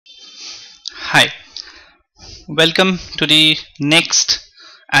Hi, welcome to the next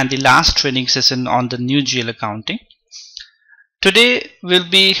and the last training session on the new GL accounting. Today we'll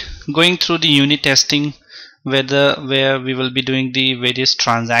be going through the unit testing where we will be doing the various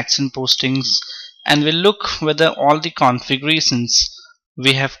transaction postings, and we'll look whether all the configurations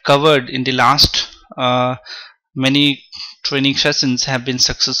we have covered in the last many training sessions have been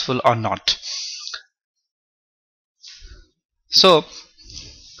successful or not. So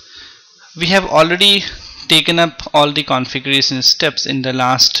we have already taken up all the configuration steps in the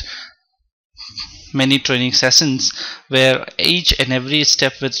last many training sessions, where each and every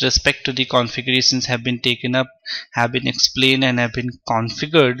step with respect to the configurations have been taken up, have been explained, and have been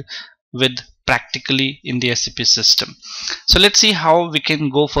configured with practically in the SAP system. So let's see how we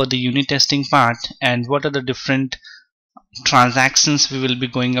can go for the unit testing part and what are the different transactions we will be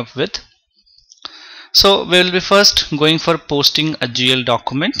going up with. So we will be first going for posting a GL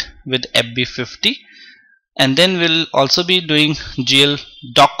document with FB50, and then we'll also be doing GL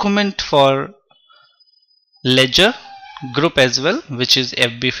document for ledger group as well, which is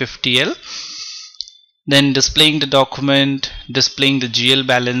FB50L. Then displaying the document, displaying the GL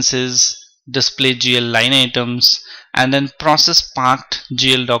balances, display GL line items, and then process parked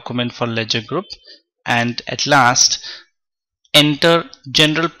GL document for ledger group, and at last enter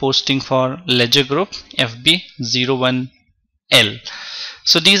general posting for ledger group FB01L.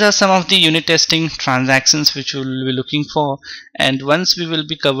 So these are some of the unit testing transactions which we will be looking for, and once we will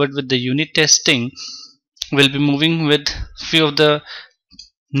be covered with the unit testing, we'll be moving with few of the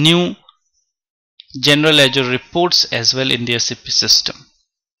new general ledger reports as well in the SAP system.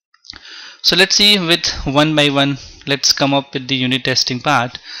 So let's see with one by one. Let's come up with the unit testing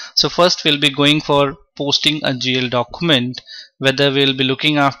part. So first we'll be going for posting a GL document, whether we'll be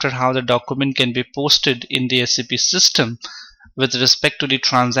looking after how the document can be posted in the SAP system with respect to the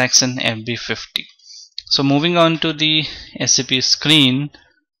transaction FB50. So moving on to the SAP screen,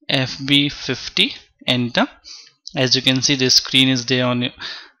 FB50, enter. As you can see, the screen is there on you,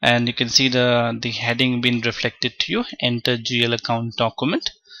 and you can see the heading being reflected to you, enter GL account document,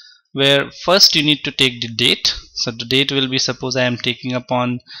 where first you need to take the date. So the date will be, suppose I am taking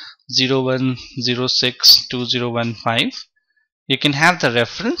upon 01/06/2015. You can have the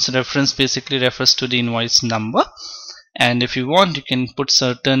reference basically refers to the invoice number, and if you want you can put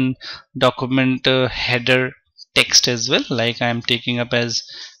certain document header text as well, like I am taking up as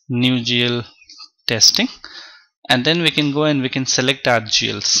new GL testing, and then we can go and we can select our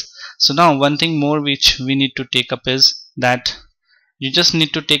GLs. So now one thing more which we need to take up is that you just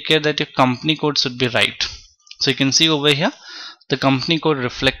need to take care that your company code should be right. So you can see over here the company code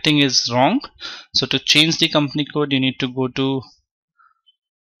reflecting is wrong. So to change the company code, you need to go to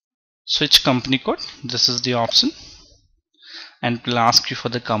switch company code. This is the option, and it will ask you for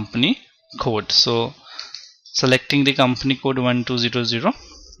the company code. So selecting the company code 1200,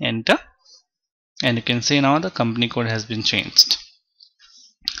 enter, and you can see now the company code has been changed.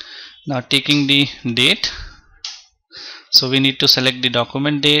 Now taking the date, so we need to select the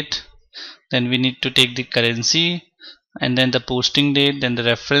document date, then we need to take the currency, and then the posting date, then the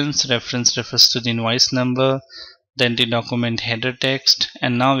reference refers to the invoice number, then the document header text,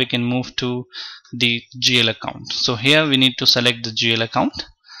 and now we can move to the GL account. So here we need to select the GL account.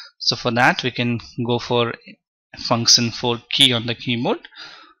 So for that we can go for function for key on the keyboard,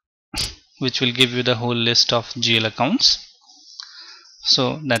 which will give you the whole list of GL accounts.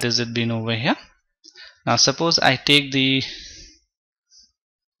 So that is it been over here. Now suppose I take the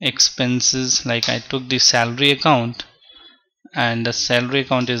expenses, like I took the salary account, and the salary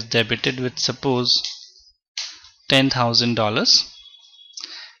account is debited with suppose $10,000,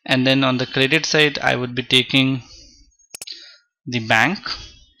 and then on the credit side I would be taking the bank.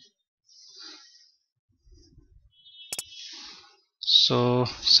 So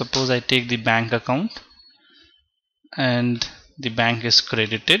suppose I take the bank account and the bank is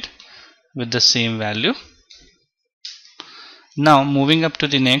credited with the same value. Now moving up to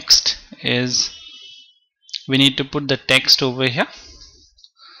the next is we need to put the text over here.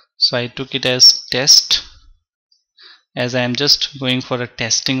 So I took it as test, as I am just going for a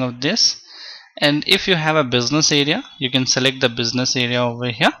testing of this. And if you have a business area, you can select the business area over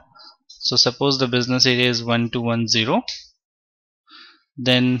here. So suppose the business area is 1210,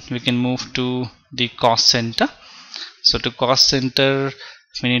 then we can move to the cost center. So to cost center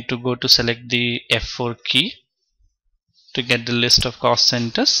we need to go to select the F4 key to get the list of cost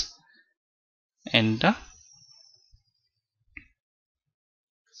centers, enter.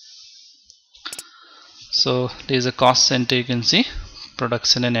 So there is a cost center, you can see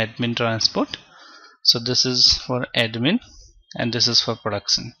production and admin transport. So this is for admin and this is for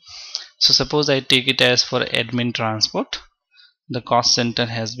production. So suppose I take it as for admin transport, the cost center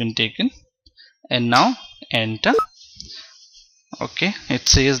has been taken, and now enter. Okay, it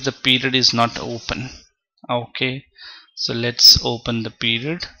says the period is not open. Okay, so let's open the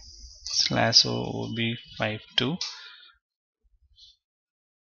period /OOB52.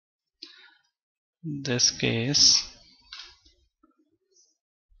 This case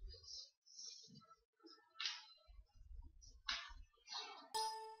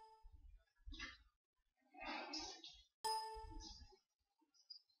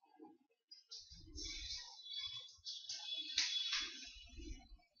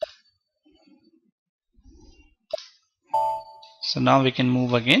so now we can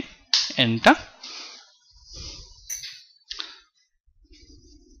move again, enter.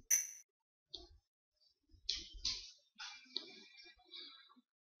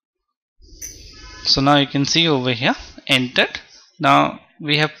 So now you can see over here, entered. Now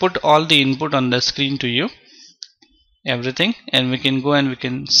we have put all the input on the screen to you, everything, and we can go and we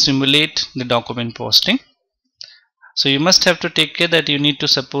can simulate the document posting. So you must have to take care that you need to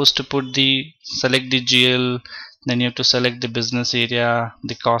select the GL, then you have to select the business area,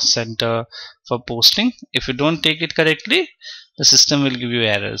 the cost center for posting. If you don't take it correctly, the system will give you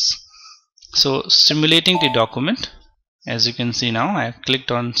errors. So simulating the document, as you can see now, I have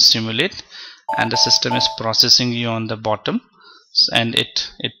clicked on simulate and the system is processing you on the bottom, and it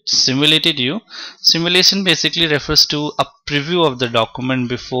simulated you. Simulation basically refers to a preview of the document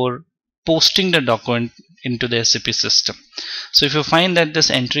before posting the document into the SAP system. So if you find that this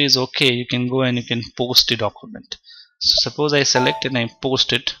entry is okay, you can go and you can post the document. So suppose I select and I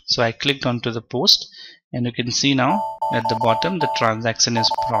post it. So I clicked onto the post, and you can see now at the bottom the transaction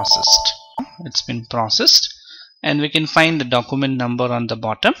is processed. It's been processed, and we can find the document number on the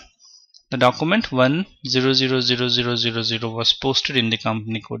bottom. The document 1000000 was posted in the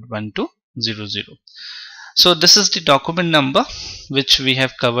company code 1200. So this is the document number which we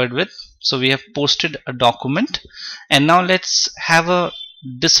have covered with. So we have posted a document, and now let's have a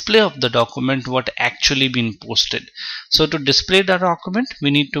display of the document what actually been posted. So to display the document,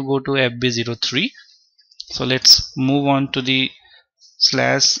 we need to go to FB03. So let's move on to the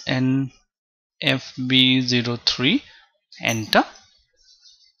 /NFB03, enter.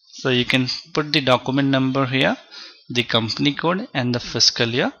 So you can put the document number here, the company code, and the fiscal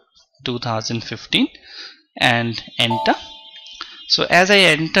year 2015, and enter. So as I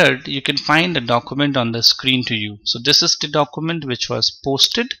entered, you can find the document on the screen to you. So this is the document which was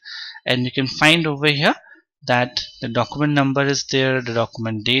posted, and you can find over here that the document number is there, the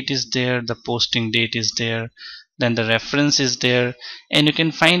document date is there, the posting date is there, then the reference is there, and you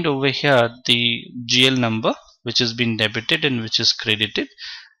can find over here the GL number which has been debited and which is credited.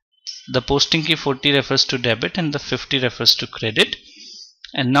 The posting key 40 refers to debit and the 50 refers to credit.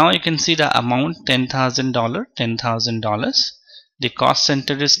 And now you can see the amount $10,000. The cost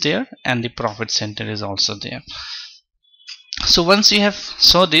center is there and the profit center is also there. So once you have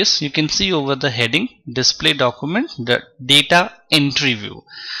saw this, you can see over the heading display document the data entry view.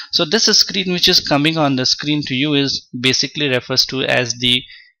 So this screen which is coming on the screen to you is basically refers to as the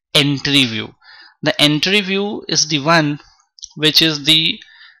entry view. The entry view is the one which is the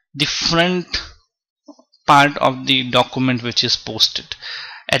front part of the document which is posted.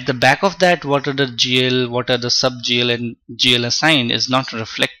 At the back of that, what are the GL, what are the sub GL and GL assigned is not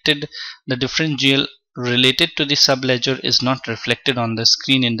reflected. The different GL related to the sub ledger is not reflected on the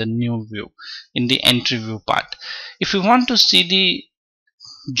screen in the new view, in the entry view part. If you want to see the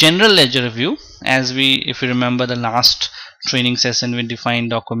general ledger view, as if you remember the last training session, we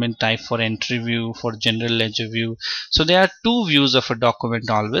defined document type for entry view, for general ledger view. So there are two views of a document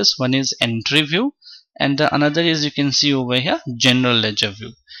always. One is entry view, and the another is, you can see over here, general ledger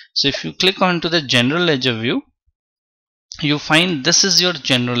view. So if you click onto the general ledger view, you find this is your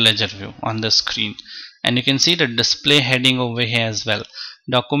general ledger view on the screen, and you can see the display heading over here as well,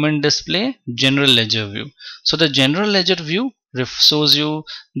 document display, general ledger view. So the general ledger view shows you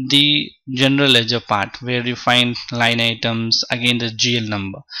the general ledger part where you find line items, again the GL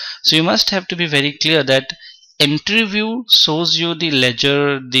number. So you must have to be very clear that entry view shows you the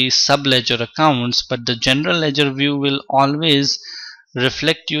ledger, the sub ledger accounts, but the general ledger view will always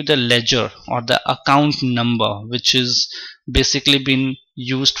reflect you the ledger or the account number which is basically been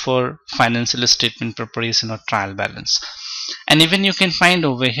used for financial statement preparation or trial balance. And even you can find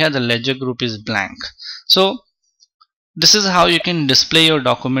over here the ledger group is blank. So this is how you can display your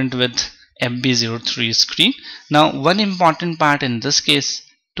document with FB03 screen. Now one important part in this case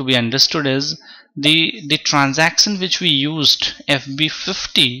to be understood is the transaction which we used,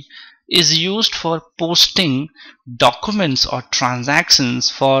 FB50, is used for posting documents or transactions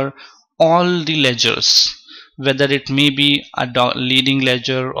for all the ledgers, whether it may be a leading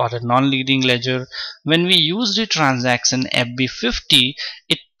ledger or a non-leading ledger. When we use the transaction FB50,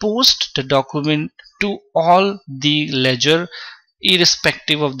 it posts the document to all the ledger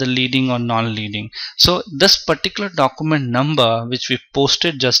irrespective of the leading or non-leading. So this particular document number which we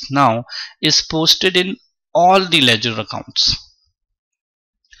posted just now is posted in all the ledger accounts.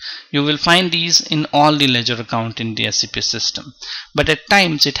 You will find these in all the ledger account in the SAP system. But at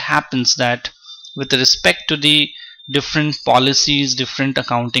times it happens that with respect to the different policies, different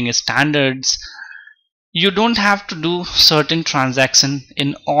accounting standards, you don't have to do certain transaction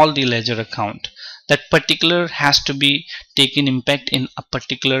in all the ledger account. That particular has to be taken impact in a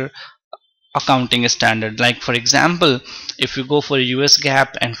particular accounting standard. Like for example, if you go for US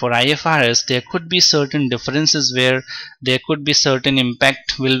GAAP and for IFRS, there could be certain differences where there could be certain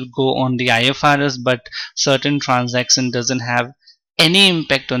impact will go on the IFRS, but certain transaction doesn't have any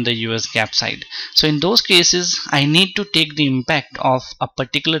impact on the US GAAP side. So in those cases, I need to take the impact of a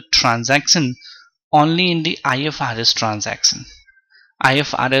particular transaction only in the IFRS transaction,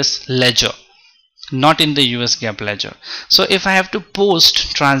 IFRS ledger, not in the US GAAP ledger. So if I have to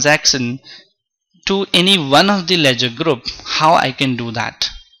post transaction to any one of the ledger group, how I can do that?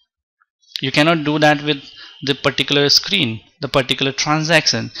 You cannot do that with the particular screen, the particular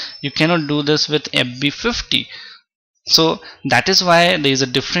transaction. You cannot do this with FB50. So that is why there is a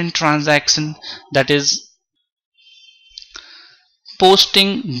different transaction, that is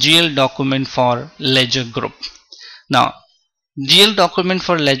posting GL document for ledger group. Now GL document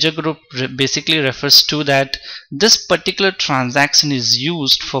for ledger group basically refers to that this particular transaction is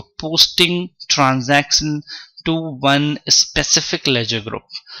used for posting transaction to one specific ledger group.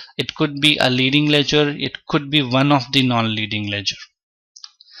 It could be a leading ledger, it could be one of the non-leading ledger.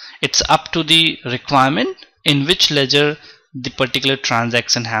 It's up to the requirement in which ledger the particular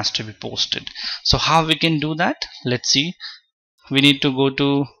transaction has to be posted. So how we can do that? Let's see. We need to go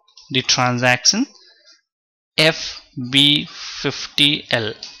to the transaction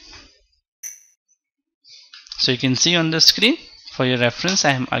FB50L. So you can see on the screen, for your reference,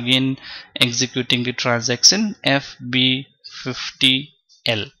 I am again executing the transaction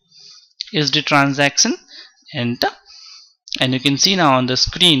FB50L is the transaction. Enter, and you can see now on the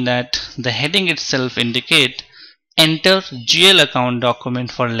screen that the heading itself indicate enter GL account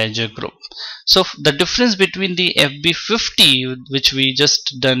document for ledger group. So the difference between the FB50 which we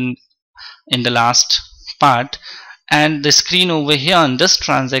just done in the last part and the screen over here on this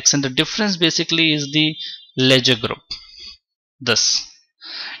transaction, the difference basically is the ledger group. This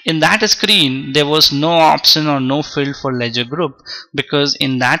in that screen there was no option or no field for ledger group, because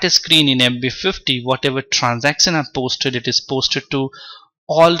in that screen in FB50 whatever transaction I posted, it is posted to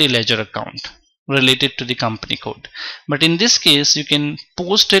all the ledger account related to the company code. But in this case you can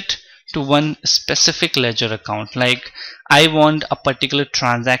post it to one specific ledger account. Like I want a particular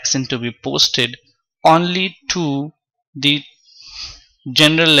transaction to be posted only to the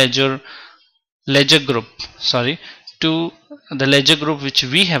general ledger group, sorry, to the ledger group which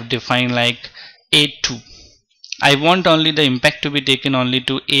we have defined, like A2. I want only the impact to be taken only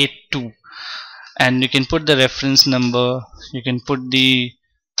to A2, and you can put the reference number, you can put the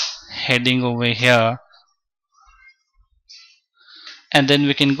heading over here, and then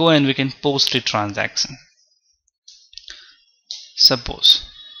we can go and we can post a transaction. Suppose,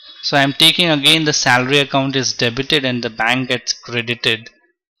 so I am taking again the salary account is debited and the bank gets credited,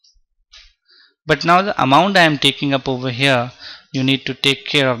 but now the amount I am taking up over here, you need to take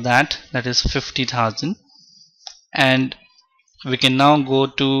care of that, that is 50,000. And we can now go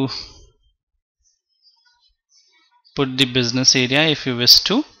to put the business area if you wish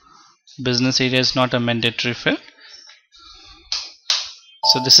to. Business area is not a mandatory field.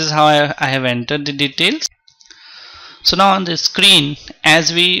 So this is how I have entered the details. So now on the screen,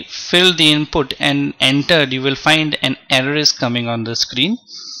 as we fill the input and entered, you will find an error is coming on the screen.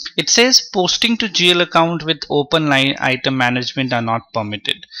 It says posting to GL account with open line item management are not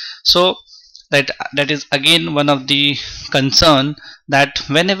permitted. So that is again one of the concern, that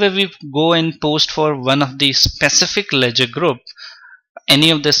whenever we go and post for one of the specific ledger group, any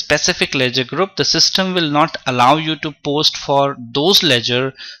of the specific ledger group, the system will not allow you to post for those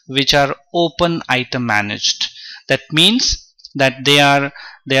ledger which are open item managed. That means that they are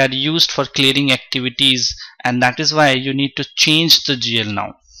used for clearing activities, and that is why you need to change the GL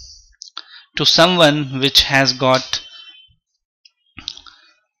now to someone which has got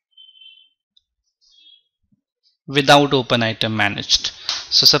without open item managed.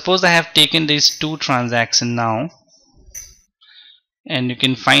 So suppose I have taken these two transactions now, and you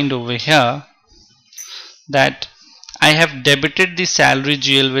can find over here that I have debited the salary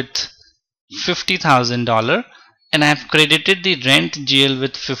GL with $50,000 and I have credited the rent GL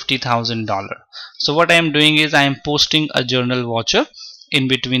with $50,000. So what I am doing is I am posting a journal voucher in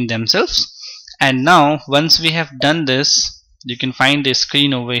between themselves. And now once we have done this, you can find the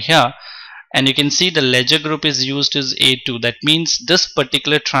screen over here and you can see the ledger group is used as A2. That means this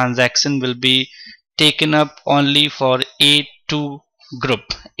particular transaction will be taken up only for A2 group.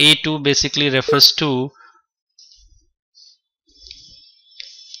 A2 basically refers to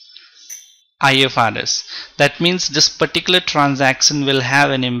IFRS. That means this particular transaction will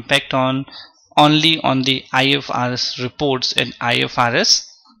have an impact on only on the IFRS reports and IFRS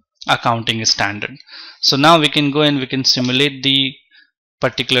accounting standard. So now we can go and we can simulate the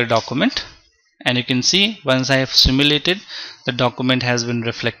particular document, and you can see once I have simulated, the document has been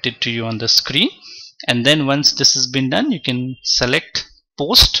reflected to you on the screen. And then once this has been done, you can select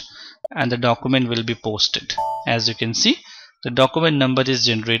post and the document will be posted. As you can see, the document number is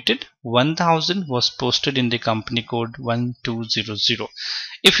generated. 1000 was posted in the company code 1200.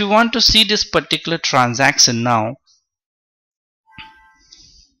 If you want to see this particular transaction now,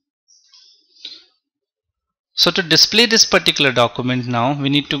 so to display this particular document now, we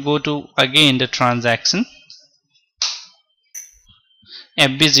need to go to again the transaction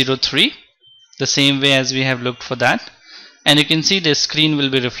FB03, the same way as we have looked for that, and you can see the screen will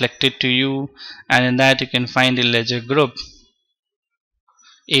be reflected to you, and in that you can find the ledger group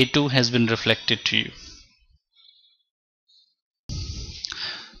A2 has been reflected to you.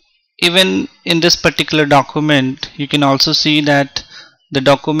 Even in this particular document, you can also see that the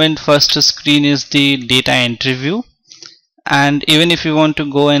document first screen is the data entry view, and even if you want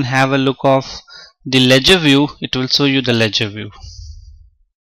to go and have a look of the ledger view, it will show you the ledger view.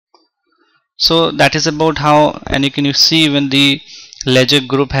 So that is about how, and you can see when the ledger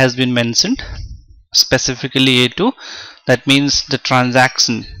group has been mentioned, specifically A2, that means the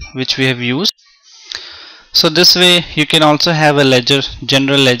transaction which we have used. So this way you can also have a ledger,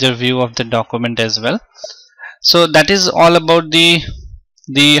 general ledger view of the document as well. So that is all about the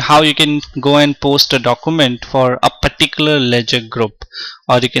how you can go and post a document for a particular ledger group,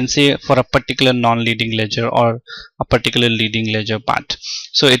 or you can say for a particular non-leading ledger or a particular leading ledger part.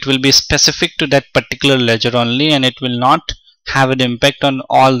 So it will be specific to that particular ledger only, and it will not have an impact on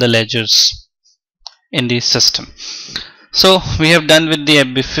all the ledgers in the system. So we have done with the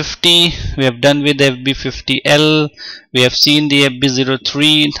FB50, we have done with the FB50L, we have seen the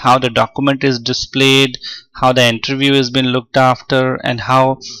FB03, how the document is displayed, how the entry view has been looked after, and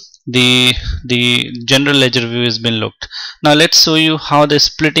how the general ledger view has been looked. Now let's show you how the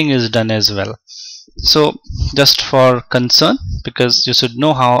splitting is done as well. So just for concern, because you should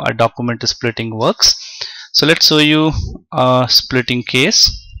know how a document splitting works, so let's show you a splitting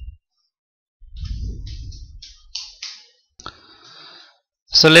case.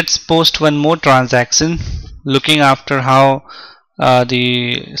 So let's post one more transaction looking after how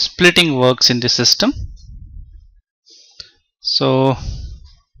the splitting works in the system. So,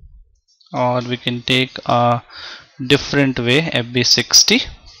 or we can take a different way, FB60,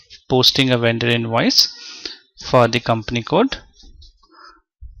 posting a vendor invoice for the company code.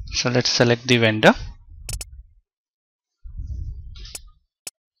 So let's select the vendor.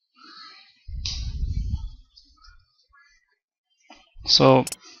 So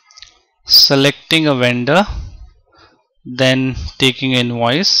selecting a vendor, then taking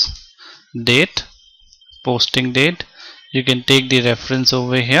invoice, date, posting date, you can take the reference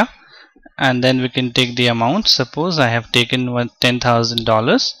over here, and then we can take the amount. Suppose I have taken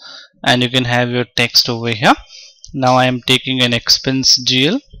 $10,000, and you can have your text over here. Now I am taking an expense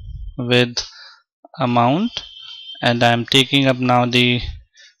GL with amount, and I am taking up now the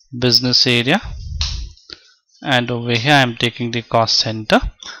business area, and over here I am taking the cost center.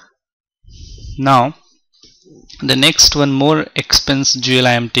 Now the next one more expense GL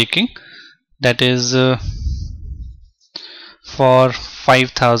I am taking, that is for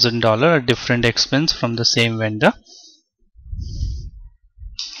 $5,000, a different expense from the same vendor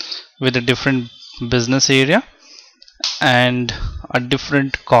with a different business area and a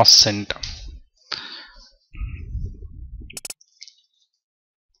different cost center.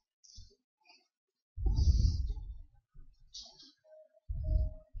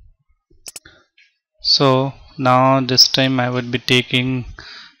 So now this time I would be taking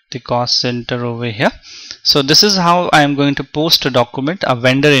the cost center over here. So this is how I am going to post a document, a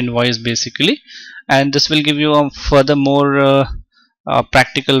vendor invoice basically, and this will give you a further more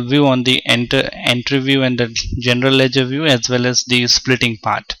practical view on the entry view and the general ledger view, as well as the splitting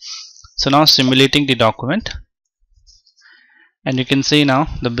part. So now simulating the document, and you can see now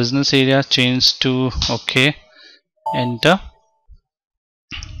the business area changed to okay, enter.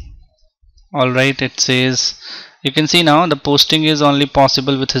 Alright, it says, you can see now the posting is only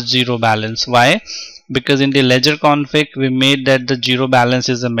possible with a zero balance. Why? Because in the ledger config we made that the zero balance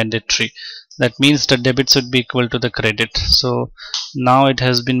is a mandatory. That means the debit should be equal to the credit. So now it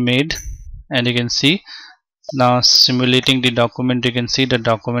has been made, and you can see now simulating the document, you can see the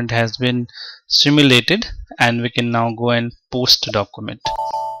document has been simulated, and we can now go and post the document.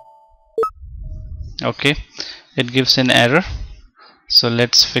 Okay, it gives an error. So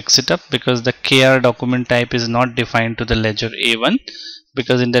let's fix it up, because the KR document type is not defined to the ledger A1,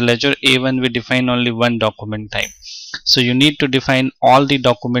 because in the ledger A1 we define only one document type. So you need to define all the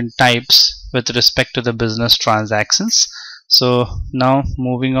document types with respect to the business transactions. So now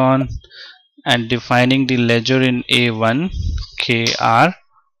moving on and defining the ledger in A1 KR.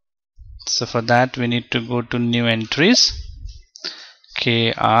 So for that we need to go to new entries,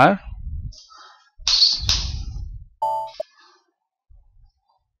 KR.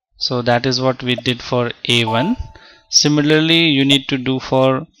 So that is what we did for A1. Similarly, you need to do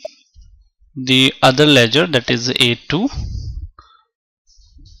for the other ledger, that is A2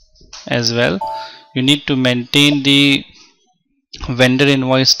 as well. You need to maintain the vendor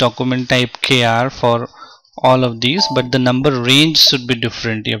invoice document type KR for all of these, but the number range should be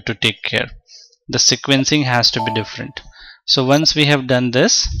different. You have to take care. The sequencing has to be different. So once we have done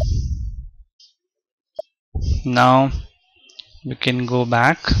this, now we can go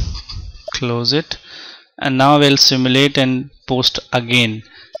back, close it, and now we'll simulate and post again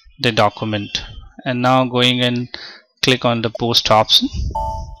the document. And now going and click on the post option,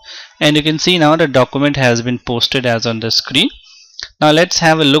 and you can see now the document has been posted as on the screen. Now let's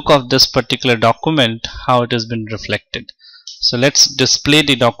have a look of this particular document, how it has been reflected. So let's display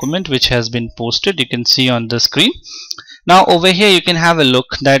the document which has been posted. You can see on the screen. Now over here you can have a look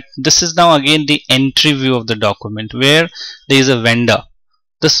that this is now again the entry view of the document, where there is a vendor.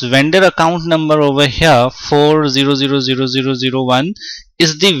 This vendor account number over here 4000001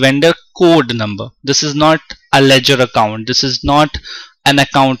 is the vendor code number. This is not a ledger account. This is not an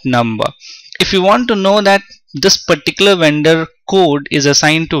account number. If you want to know that this particular vendor code is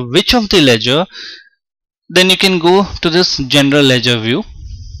assigned to which of the ledger, then you can go to this general ledger view,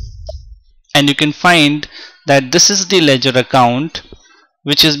 and you can find that this is the ledger account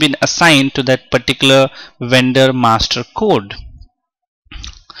which has been assigned to that particular vendor master code.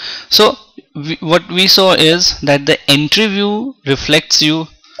 So what we saw is that the entry view reflects you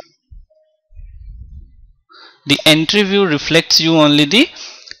only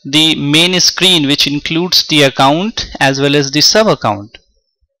the main screen, which includes the account as well as the sub account.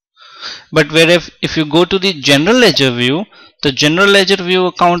 But if you go to the general ledger view, the general ledger view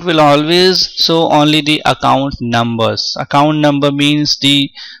account will always show only the account numbers. Account number means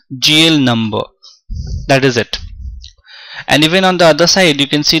the GL number. That is it. And even on the other side you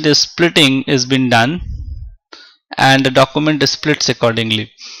can see the splitting is been done, and the document splits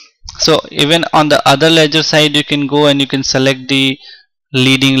accordingly. So even on the other ledger side you can go and you can select the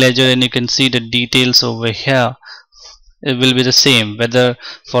leading ledger, and you can see the details over here. It will be the same whether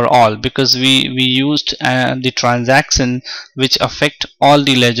for all, because we used the transaction which affect all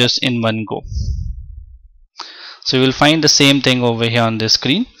the ledgers in one go. So you will find the same thing over here on the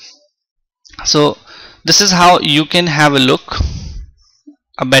screen. So this is how you can have a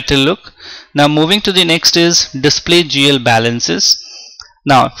better look. Now moving to the next is display GL balances.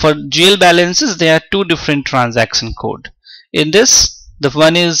 Now for GL balances there are two different transaction code. In this, the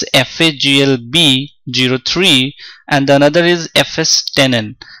one is FAGLB03 and the another is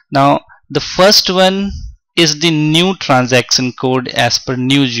FS10N. Now the first one is the new transaction code as per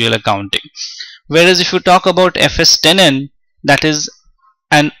new GL accounting, whereas if you talk about FS10N, that is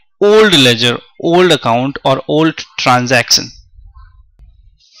an old ledger, old account or old transaction.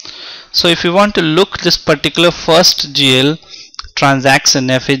 So if you want to look this particular first GL transaction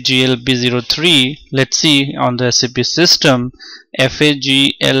FAGLB03, let's see on the SAP system,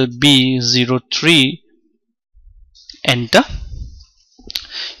 FAGLB03, enter.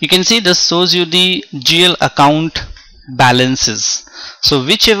 You can see this shows you the GL account balances. So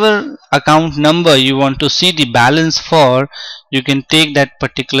whichever account number you want to see the balance for, you can take that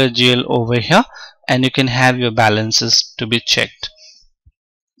particular GL over here and you can have your balances to be checked.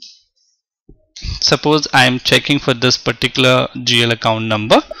 Suppose I am checking for this particular GL account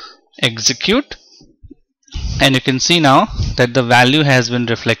number, execute, and you can see now that the value has been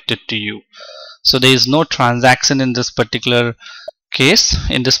reflected to you. So there is no transaction in this particular case,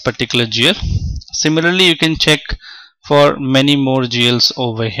 in this particular GL. Similarly, you can check for many more GLs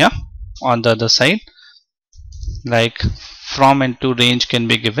over here on the other side, like from and to range can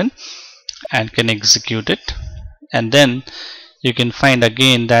be given and can execute it, and then you can find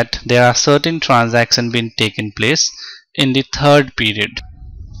again that there are certain transactions being taken place in the third period.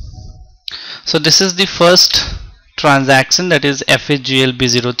 So this is the first transaction, that is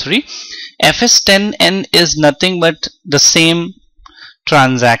FHGLB03. FS10N is nothing but the same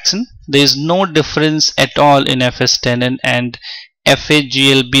transaction. There is no difference at all in FS10N and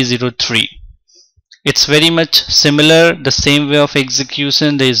FHGLB03. It's very much similar, the same way of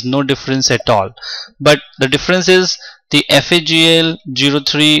execution. There is no difference at all, but the difference is the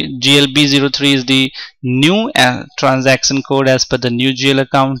FHGL03 GLB03 is the new transaction code as per the new GL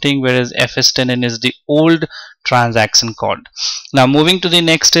accounting, whereas FS10N is the old transaction code. Now moving to the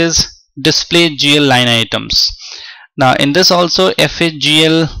next is display GL line items. Now in this also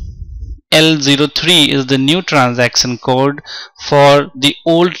FHGL L03 is the new transaction code for the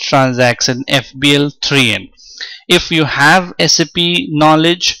old transaction FBL3N. If you have SAP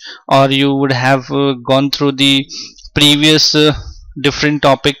knowledge, or you would have gone through the previous different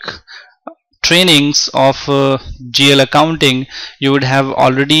topic trainings of GL accounting, you would have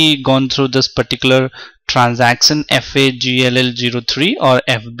already gone through this particular transaction FAGLL03 or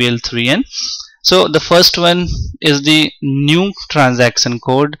FBL3N. So the first one is the new transaction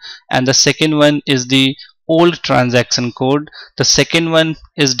code and the second one is the old transaction code. The second one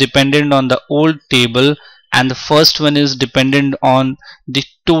is dependent on the old table and the first one is dependent on the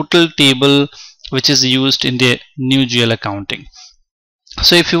total table which is used in the new GL accounting.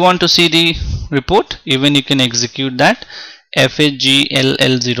 So if you want to see the report, even you can execute that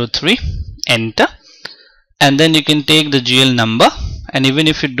FAGLL03, enter, and then you can take the GL number, and even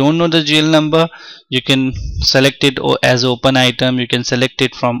if you don't know the GL number, you can select it as open item. You can select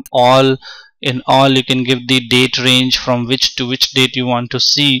it from all. In all, you can give the date range from which to which date you want to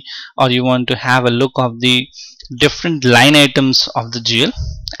see, or you want to have a look of the different line items of the GL,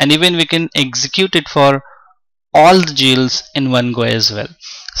 and even we can execute it for all the GLs in one go as well.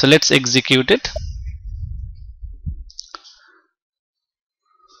 So let's execute it.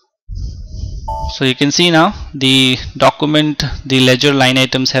 So you can see now the document, the ledger line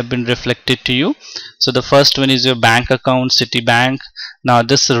items have been reflected to you. So the first one is your bank account, Citibank. Now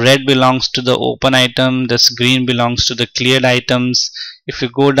this red belongs to the open item, this green belongs to the cleared items. If you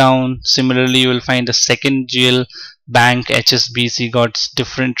go down, similarly you will find the second GL bank HSBC got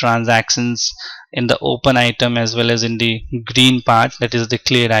different transactions in the open item as well as in the green part, that is the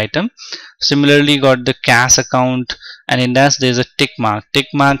cleared item. Similarly got the cash account, and in that there is a tick mark.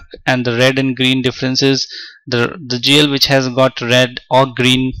 And the red and green differences, the GL which has got red or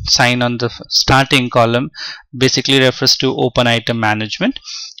green sign on the starting column basically refers to open item management,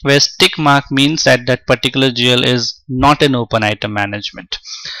 whereas tick mark means that that particular GL is not an open item management.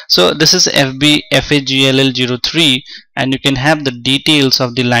 So this is FAGLL03, and you can have the details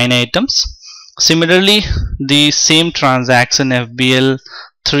of the line items. Similarly, the same transaction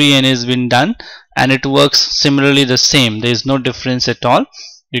FBL3N has been done and it works similarly the same. There is no difference at all.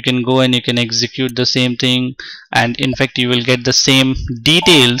 You can go and you can execute the same thing, and in fact you will get the same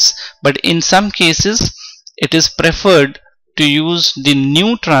details, but in some cases it is preferred to use the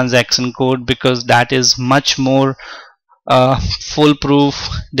new transaction code because that is much more foolproof.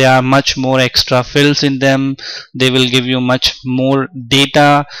 There are much more extra fields in them. They will give you much more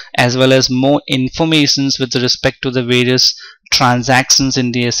data as well as more informations with respect to the various transactions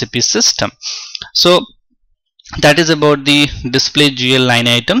in the SAP system. So that is about the display GL line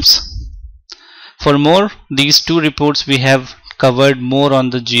items. For more, these two reports we have covered more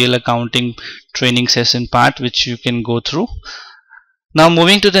on the GL accounting training session part, which you can go through. Now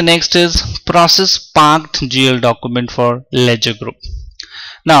moving to the next is process parked GL document for ledger group.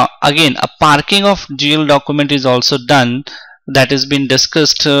 Now again, a parking of GL document is also done. That has been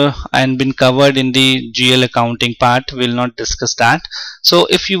discussed and been covered in the GL accounting part. We will not discuss that. So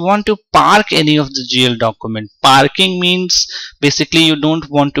if you want to park any of the GL document, parking means basically you don't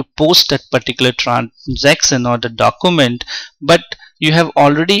want to post that particular transaction or the document, but you have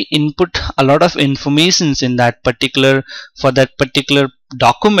already input a lot of informations in that particular for that particular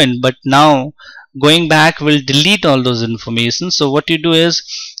document, but now going back will delete all those information. So what you do is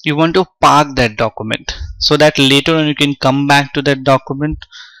you want to park that document so that later on you can come back to that document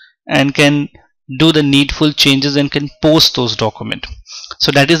and can do the needful changes and can post those documents.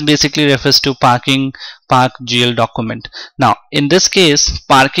 So that is basically refers to park GL document. Now in this case,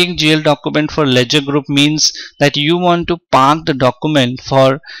 parking GL document for ledger group means that you want to park the document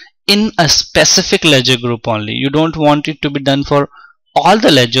for in a specific ledger group only. You don't want it to be done for all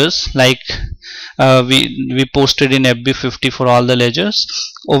the ledgers, like we posted in FB50 for all the ledgers.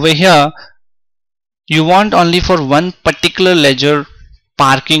 Over here you want only for one particular ledger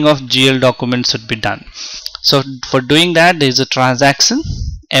parking of GL documents should be done. So for doing that, there is a transaction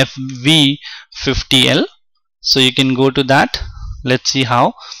FV50L. So you can go to that. Let's see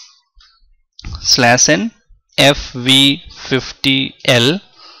how. /n FV50L,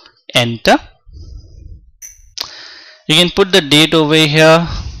 enter. You can put the date over here.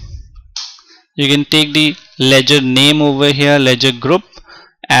 You can take the ledger name over here, ledger group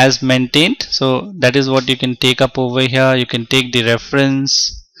as maintained. So that is what you can take up over here. You can take the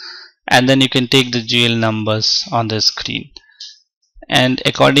reference, and then you can take the GL numbers on the screen, and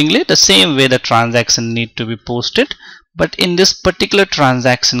accordingly the same way the transaction need to be posted. But in this particular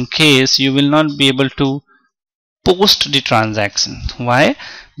transaction case, you will not be able to post the transaction. Why?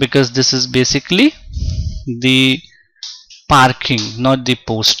 Because this is basically the parking, not the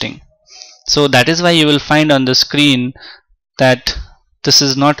posting. So that is why you will find on the screen that this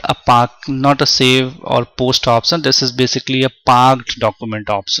is not a save or post option. This is basically a parked document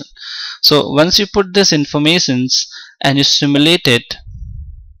option. So once you put this informations and you simulate it,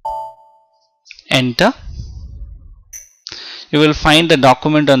 enter, you will find the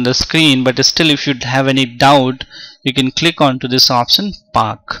document on the screen. But still, if you have any doubt, you can click onto this option,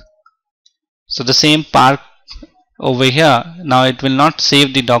 park. So the same park over here. Now it will not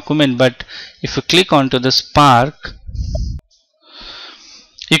save the document, but if you click onto this park,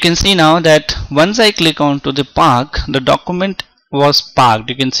 you can see now that once I click onto the park, the document was parked.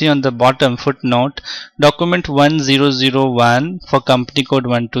 You can see on the bottom footnote, document 1001 for company code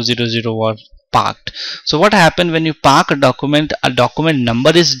 1200 was parked. So what happened when you park a document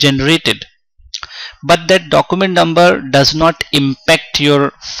number is generated, but that document number does not impact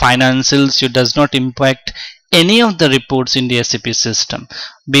your financials. It does not impact any of the reports in the SAP system,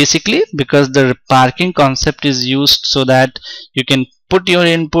 basically because the parking concept is used so that you can put your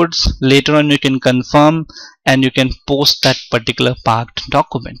inputs, later on you can confirm, and you can post that particular parked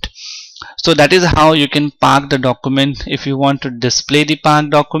document. So that is how you can park the document. If you want to display the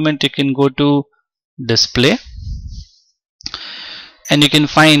parked document, you can go to display, and you can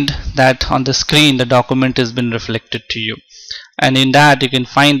find that on the screen the document has been reflected to you, and in that you can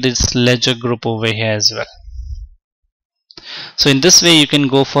find this ledger group over here as well. So in this way you can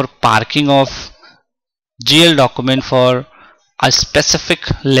go for parking of GL document for a specific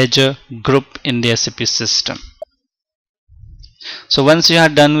ledger group in the SAP system. So once you are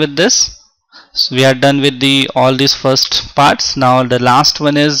done with this, so we are done with all these first parts. Now the last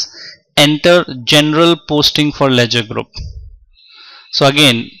one is enter general posting for ledger group. So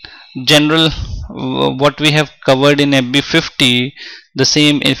again, general, what we have covered in FB50, the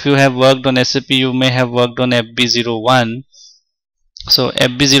same if you have worked on SAP, you may have worked on FB01. So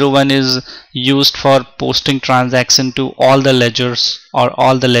FB01 is used for posting transaction to all the ledgers or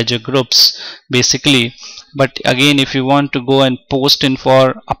all the ledger groups basically. But again, if you want to go and post in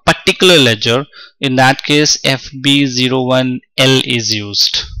for a particular ledger, in that case FB01L is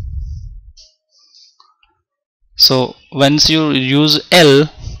used. So once you use L,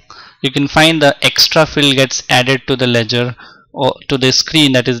 you can find the extra field gets added to the ledger or to the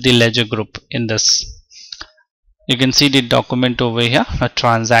screen, that is the ledger group. In this you can see the document over here, a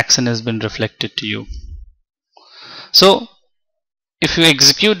transaction has been reflected to you. So if you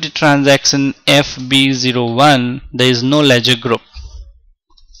execute the transaction FB01, there is no ledger group,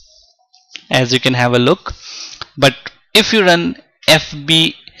 as you can have a look. But if you run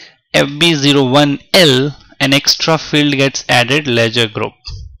FB01L, an extra field gets added, ledger group.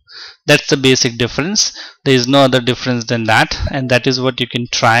 That's the basic difference. There is no other difference than that, and that is what you can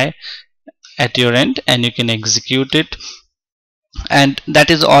try at your end, and you can execute it. And that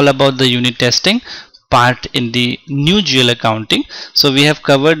is all about the unit testing part in the new GL accounting. So we have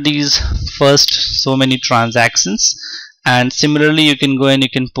covered these first so many transactions, and similarly you can go and you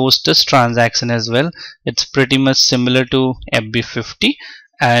can post this transaction as well. It's pretty much similar to FB50,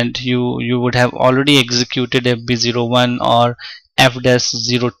 and you would have already executed FB01 or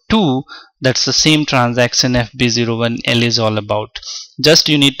F-02. That's the same transaction FB01L is all about. Just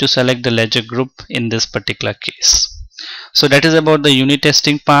you need to select the ledger group in this particular case. So that is about the unit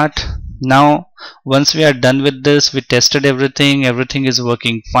testing part. Now once we are done with this, we tested everything is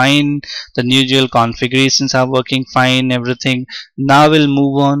working fine, the new GL configurations are working fine, everything. Now we'll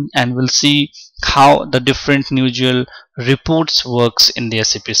move on and we'll see how the different new GL reports works in the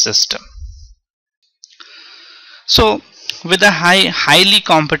SAP system. So with a highly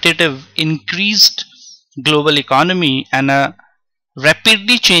competitive, increased global economy and a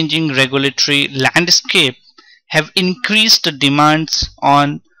rapidly changing regulatory landscape have increased the demands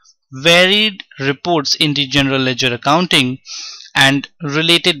on varied reports in the general ledger accounting and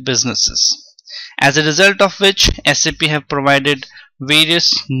related businesses. As a result of which, SAP have provided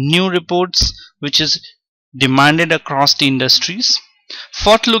various new reports which is demanded across the industries.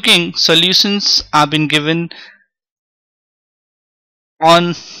 Forward-looking solutions are being given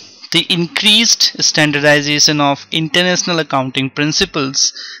on the increased standardization of international accounting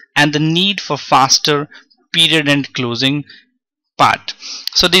principles and the need for faster period end closing part.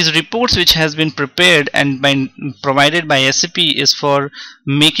 So these reports which has been prepared and provided by SAP is for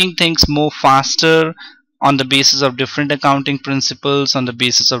making things more faster on the basis of different accounting principles, on the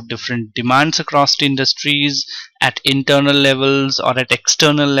basis of different demands across the industries, at internal levels or at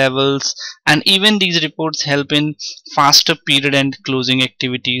external levels, and even these reports help in faster period end closing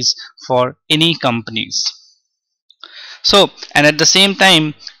activities for any companies. So, and at the same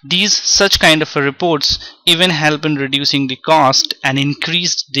time, these such kind of reports even help in reducing the cost and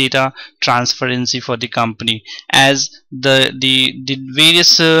increased data transparency for the company, as the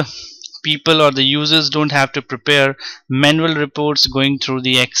various people or the users don't have to prepare manual reports going through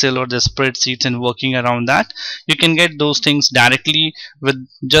the Excel or the spreadsheets and working around that. You can get those things directly with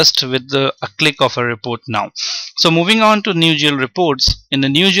a click of a report now. So moving on to new GL reports. In the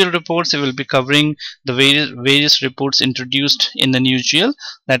new GL reports, we will be covering the various reports introduced in the new GL,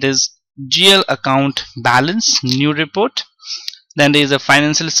 that is GL account balance new report. Then there is a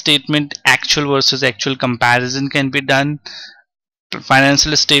financial statement actual versus actual comparison can be done.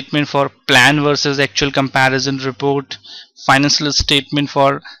 Financial statement for plan versus actual comparison report, financial statement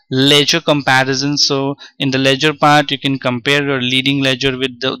for ledger comparison. So in the ledger part, you can compare your leading ledger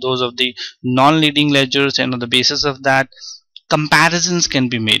with those of the non-leading ledgers, and on the basis of that, comparisons can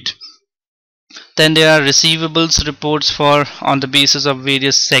be made. Then there are receivables reports for on the basis of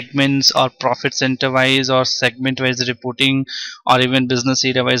various segments or profit center wise or segment wise reporting, or even business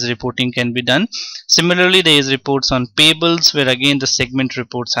area wise reporting can be done. Similarly, there is reports on payables where again the segment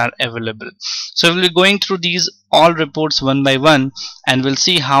reports are available. So we'll be going through these all reports one by one, and we'll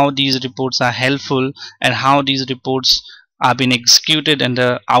see how these reports are helpful and how these reports are being executed and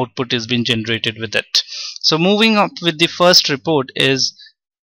the output is being generated with it. So moving up with the first report is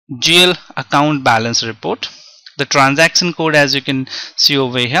GL account balance report. The transaction code, as you can see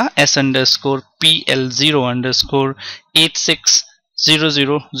over here,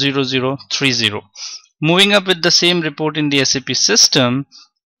 S_PL0_86000030. Moving up with the same report in the SAP system.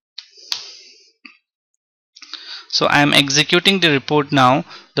 So I am executing the report now.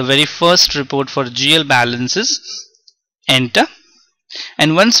 The very first report for GL balances. Enter.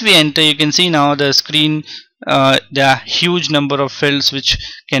 And once we enter, you can see now the screen, there are huge number of fields which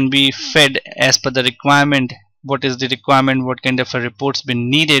can be fed as per the requirement. What is the requirement, what kind of a reports been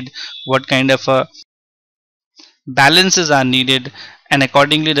needed, what kind of a balances are needed, and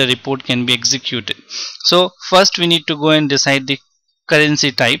accordingly the report can be executed. So first we need to go and decide the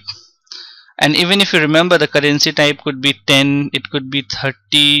currency type. And even if you remember, the currency type could be 10, it could be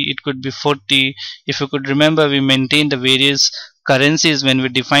 30, it could be 40. If you could remember, we maintain the various currencies when we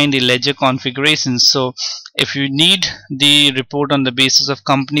define the ledger configurations. So if you need the report on the basis of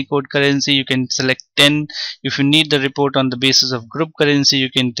company code currency, you can select 10. If you need the report on the basis of group currency,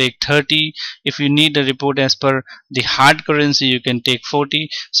 you can take 30. If you need the report as per the hard currency, you can take 40.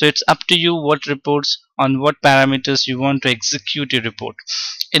 So it's up to you what reports, on what parameters you want to execute your report.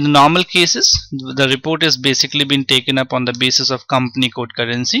 In the normal cases, the report is basically been taken up on the basis of company code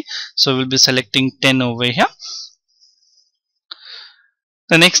currency. So we'll be selecting 10 over here.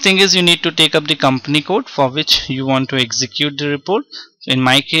 The next thing is you need to take up the company code for which you want to execute the report. In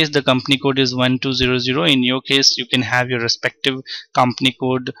my case, the company code is 1200. In your case, you can have your respective company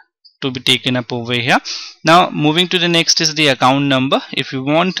code to be taken up over here. Now moving to the next is the account number. If you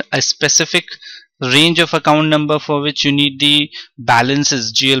want a specific range of account number for which you need the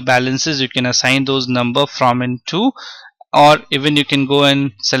balances, GL balances, you can assign those number from and to, or even you can go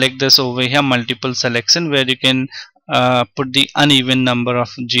and select this over here, multiple selection, where you can put the uneven number of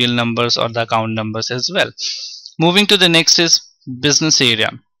GL numbers or the account numbers as well. Moving to the next is business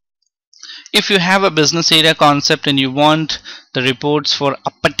area. If you have a business area concept and you want the reports for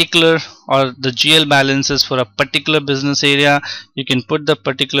a particular, or the GL balances for a particular business area, you can put the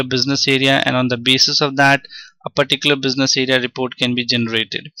particular business area, and on the basis of that, a particular business area report can be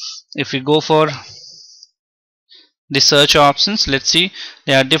generated. If we go for the search options, let's see,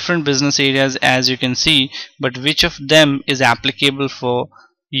 there are different business areas as you can see, but which of them is applicable for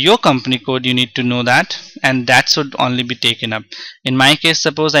your company code, you need to know that, and that should only be taken up. In my case,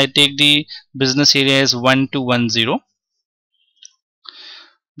 suppose I take the business area as 1210,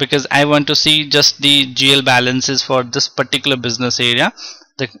 because I want to see just the GL balances for this particular business area,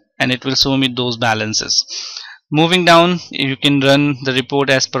 and it will show me those balances. Moving down, you can run the report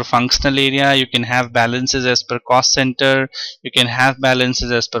as per functional area. You can have balances as per cost center. You can have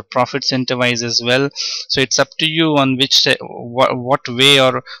balances as per profit center wise as well. So it's up to you on which what way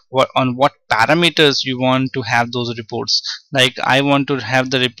or on what parameters you want to have those reports. Like I want to have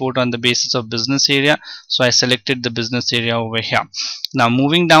the report on the basis of business area, so I selected the business area over here. Now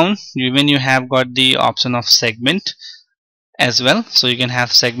moving down, when you have got the option of segment as well, so you can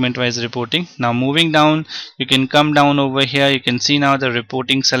have segment wise reporting. Now moving down, you can come down over here. You can see now the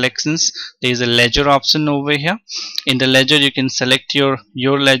reporting selections. There is a ledger option over here. In the ledger, you can select your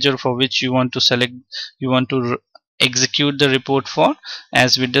ledger for which you want to select, you want to execute the report for.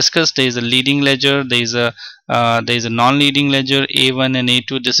 As we discussed, there is a leading ledger, there is a non-leading ledger, A1 and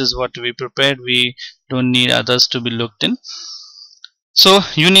A2. This is what we prepared. We don't need others to be looked in. So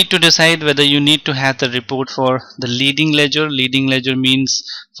you need to decide whether you need to have the report for the leading ledger. Leading ledger means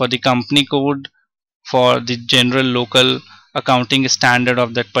for the company code, for the general local accounting standard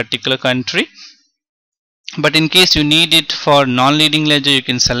of that particular country. But in case you need it for non-leading ledger, you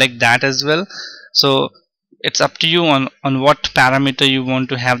can select that as well. So it's up to you on what parameter you want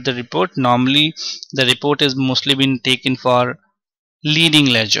to have the report. Normally the report is mostly been taken for leading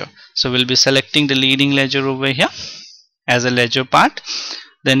ledger, so we'll be selecting the leading ledger over here as a ledger part.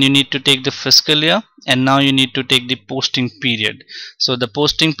 Then you need to take the fiscal year, and now you need to take the posting period. So the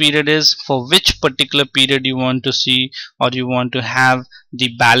posting period is for which particular period you want to see, or you want to have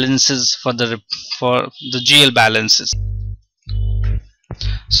the balances for the GL balances.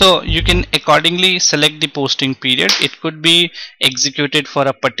 So you can accordingly select the posting period. It could be executed for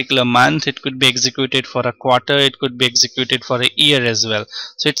a particular month, it could be executed for a quarter, it could be executed for a year as well.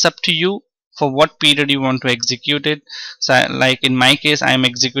 So it's up to you for what period you want to execute it. So like in my case, I am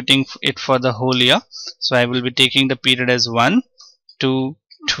executing it for the whole year, so I will be taking the period as 1 to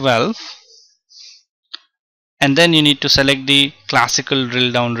 12, and then you need to select the classical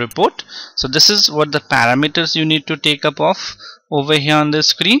drill down report. So this is what the parameters you need to take up of over here on the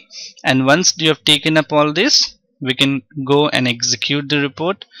screen. And once you have taken up all this, we can go and execute the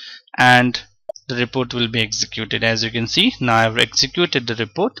report, and the report will be executed. As you can see, now I have executed the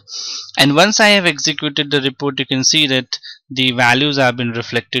report, and once I have executed the report, you can see that the values have been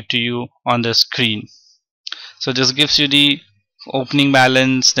reflected to you on the screen. So this gives you the opening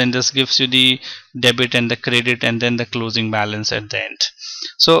balance, then this gives you the debit and the credit, and then the closing balance at the end.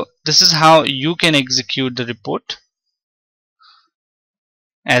 So this is how you can execute the report.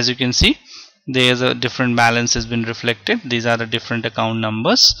 As you can see, there's a different balance has been reflected. These are the different account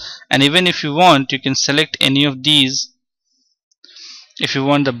numbers, and even if you want, you can select any of these if you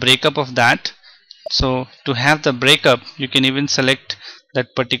want the breakup of that. So to have the breakup, you can even select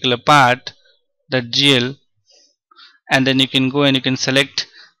that particular part, that GL, and then you can go and you can select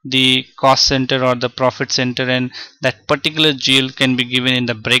the cost center or the profit center, and that particular GL can be given in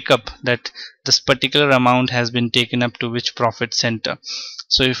the breakup that this particular amount has been taken up to which profit center.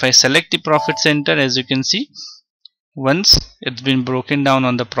 So if I select the profit center, as you can see, once it's been broken down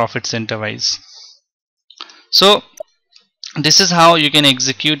on the profit center wise. So this is how you can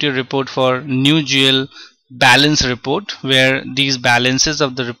execute your report for new GL balance report, where these balances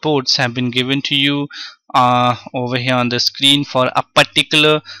of the reports have been given to you over here on the screen for a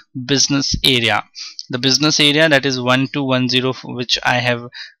particular business area. The business area, that is 1210, which I have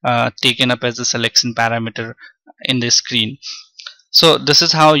taken up as a selection parameter in the screen. So this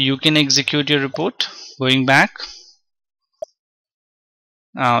is how you can execute your report. Going back,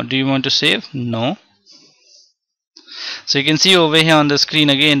 now do you want to save? No. So you can see over here on the screen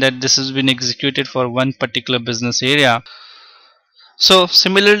again that this has been executed for one particular business area. So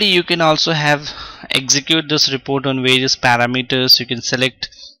similarly, you can also have execute this report on various parameters. You can select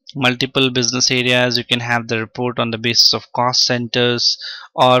multiple business areas. You can have the report on the basis of cost centers,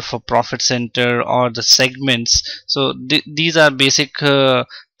 or for profit center, or the segments. So these are basic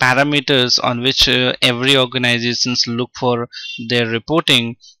parameters on which every organizations look for their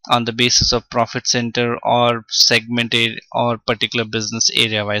reporting on the basis of profit center or segment or particular business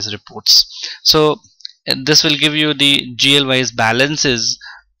area wise reports. So this will give you the GL wise balances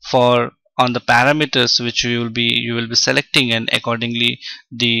for on the parameters which you will be selecting, and accordingly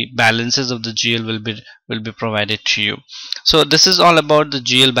the balances of the GL will be provided to you. So this is all about the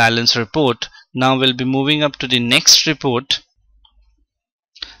GL balance report. Now we'll be moving up to the next report.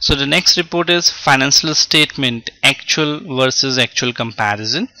 So the next report is financial statement actual versus actual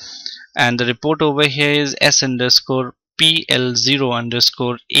comparison, and the report over here is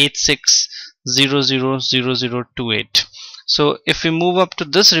S_PL0_86000028. So if we move up to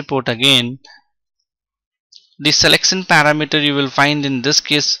this report again, the selection parameter you will find in this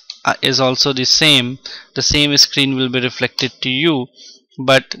case is also the same screen will be reflected to you,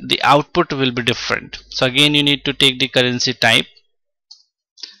 but the output will be different. So again you need to take the currency type,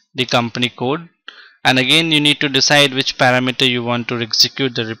 the company code, and again you need to decide which parameter you want to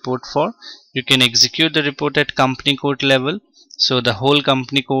execute the report for. You can execute the report at company code level, so the whole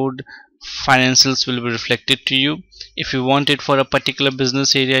company code financials will be reflected to you. If you want it for a particular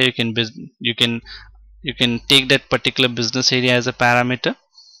business area, you can take that particular business area as a parameter.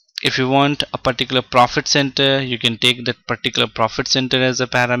 If you want a particular profit center, you can take that particular profit center as a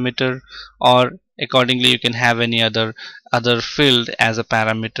parameter, or accordingly you can have any other field as a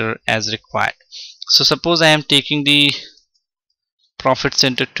parameter as required. So suppose I am taking the profit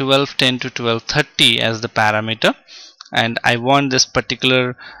center 1210 to 1230 as the parameter, and I want this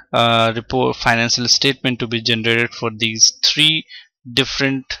particular report financial statement to be generated for these three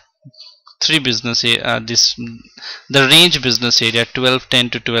business the range business area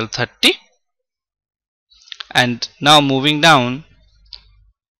 1210 to 1230. And now moving down,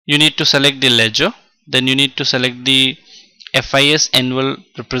 you need to select the ledger, then you need to select the FIS annual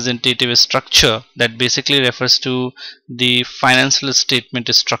representative structure, that basically refers to the financial statement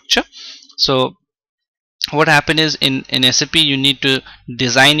structure. So what happened is in SAP you need to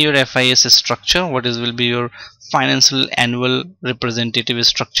design your FIS structure, what is will be your financial annual representative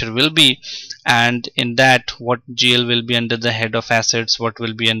structure will be, and in that what GL will be under the head of assets, what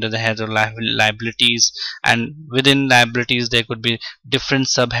will be under the head of liabilities, and within liabilities there could be different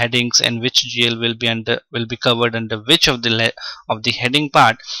subheadings, and which GL will be covered under which of the heading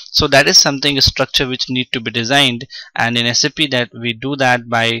part. So that is something, a structure which need to be designed, and in SAP that we do that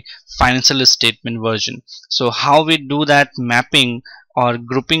by financial statement version. So how we do that mapping or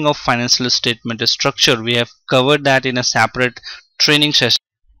grouping of financial statement structure, we have covered that in a separate training session.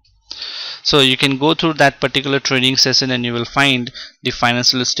 So you can go through that particular training session and you will find the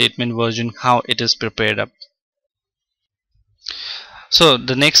financial statement version, how it is prepared up. So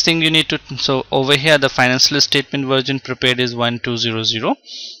the next thing you need to, so over here the financial statement version prepared is 1200.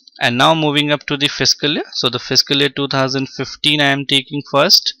 And now moving up to the fiscal year. So the fiscal year 2015 I am taking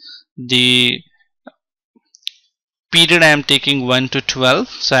first. The period I am taking 1 to 12,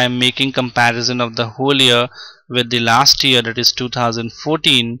 so I am making comparison of the whole year with the last year, that is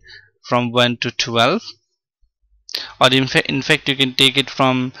 2014, from 1 to 12, or in fact you can take it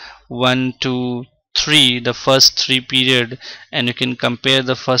from 1 to 3, the first 3 period, and you can compare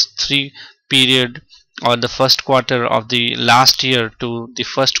the first 3 period or the first quarter of the last year to the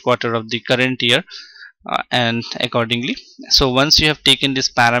first quarter of the current year, and accordingly. So once you have taken this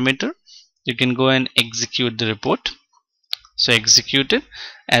parameter, you can go and execute the report. So execute it.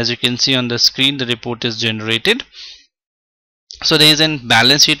 As you can see on the screen, the report is generated. So there is a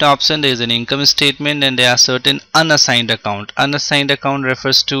balance sheet option, there is an income statement, and there are certain unassigned account. Unassigned account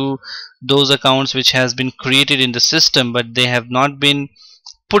refers to those accounts which has been created in the system but they have not been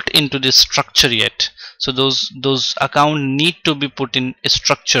put into this structure yet. So those account need to be put in a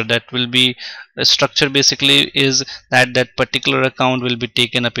structure. That will be a structure, basically is that particular account will be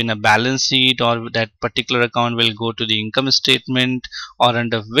taken up in a balance sheet, or that particular account will go to the income statement, or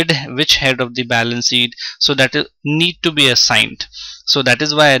under which head of the balance sheet. So that is need to be assigned. So that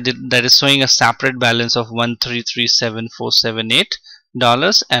is why that is showing a separate balance of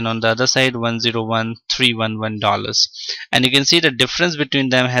 $133,748, and on the other side $101,311, and you can see the difference between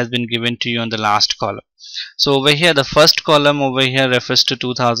them has been given to you on the last column. So over here the first column over here refers to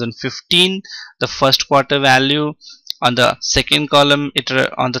 2015, the first quarter value. On the second column,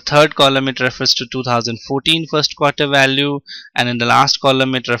 on the third column it refers to 2014 first quarter value, and in the last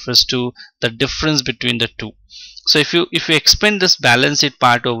column it refers to the difference between the two. So if you expand this balance sheet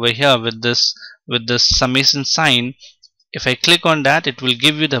part over here with this summation sign, if I click on that, it will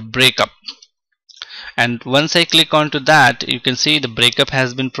give you the breakup. And once I click onto that, you can see the breakup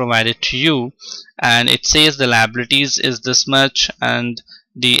has been provided to you, and it says the liabilities is this much and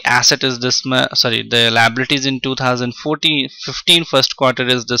the asset is this much. Sorry, the liabilities in 2015 first quarter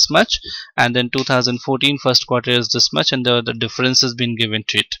is this much, and then 2014 first quarter is this much, and the difference has been given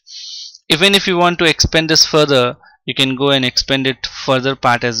to it. Even if you want to expand this further, you can go and expand it further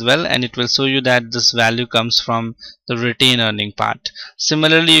part as well, and it will show you that this value comes from the retained earning part.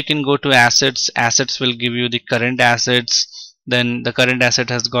 Similarly, you can go to assets. Assets will give you the current assets. Then the current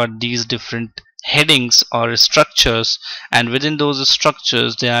asset has got these different headings or structures, and within those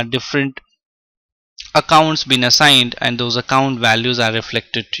structures there are different accounts been assigned, and those account values are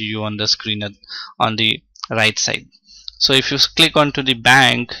reflected to you on the screen on the right side. So if you click onto the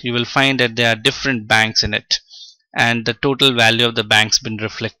bank, you will find that there are different banks in it, and the total value of the banks been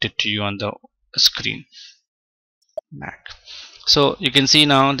reflected to you on the screen back. So you can see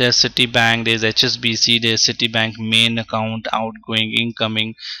now there's Citibank, there's HSBC, there's Citibank main account, outgoing,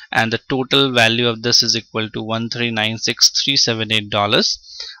 incoming, and the total value of this is equal to $1,396,378,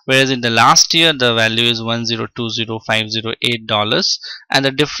 whereas in the last year the value is $1,020,508, and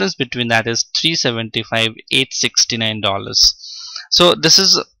the difference between that is $375,869. So this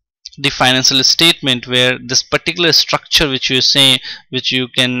is the financial statement where this particular structure which you say, which you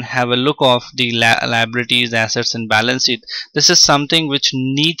can have a look of the liabilities, assets and balance sheet, this is something which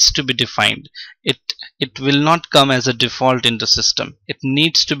needs to be defined. It will not come as a default in the system. It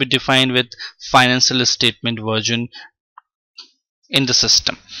needs to be defined with financial statement version in the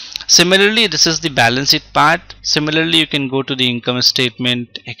system. Similarly, this is the balance sheet part. Similarly, you can go to the income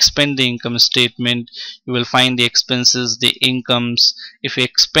statement, expand the income statement. You will find the expenses, the incomes. If you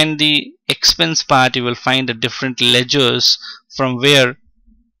expand the expense part, you will find the different ledgers from where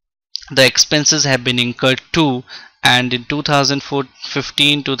the expenses have been incurred to, and in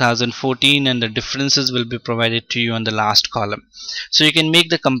 2015, 2014, and the differences will be provided to you on the last column. So you can make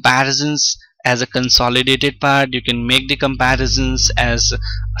the comparisons as a consolidated part, you can make the comparisons as a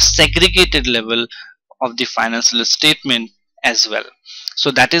segregated level of the financial statement as well.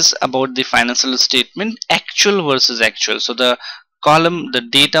 So that is about the financial statement, actual versus actual. So the column, the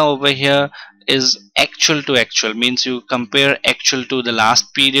data over here is actual to actual, means you compare actual to the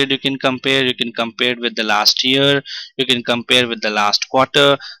last period. You can compare it with the last year, you can compare with the last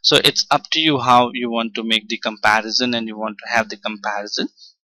quarter. So it's up to you how you want to make the comparison, and you want to have the comparison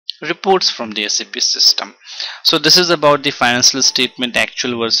reports from the SAP system. So this is about the financial statement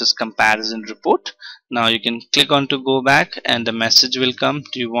actual versus comparison report. Now you can click on to go back and the message will come.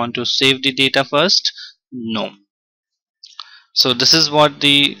 Do you want to save the data first? No. So this is what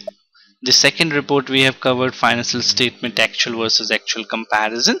the second report we have covered, financial statement actual versus actual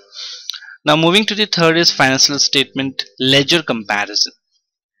comparison. Now moving to the third is financial statement ledger comparison.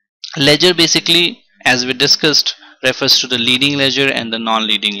 Ledger basically, as we discussed, refers to the leading ledger and the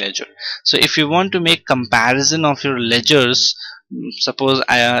non-leading ledger. So if you want to make comparison of your ledgers, suppose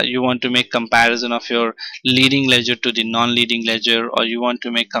you want to make comparison of your leading ledger to the non-leading ledger, or you want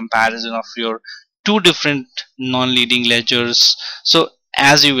to make comparison of your two different non-leading ledgers, so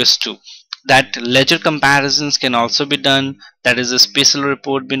as you wish to, that ledger comparisons can also be done. That is a special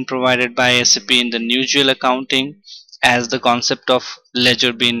report been provided by SAP in the new GL accounting, as the concept of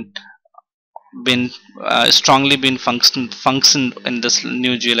ledger been strongly been functioned in this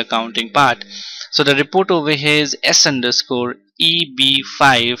new GL accounting part. So the report over here is S underscore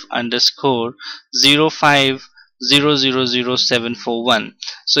EB5 underscore 05000741.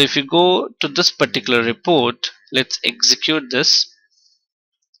 So if you go to this particular report, let's execute this,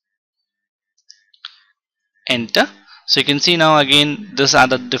 enter. So you can see now again these are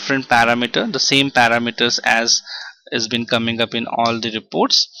the different parameter, the same parameters as has been coming up in all the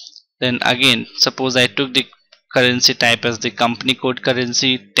reports. Then again, suppose I took the currency type as the company code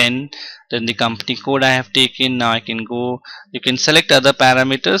currency 10, then the company code I have taken. Now I can go, you can select other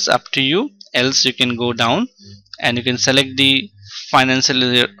parameters, up to you, else you can go down and you can select the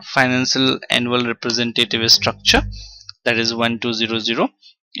financial annual representative structure, that is 1200.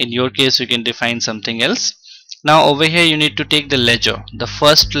 In your case you can define something else. Now over here you need to take the ledger, the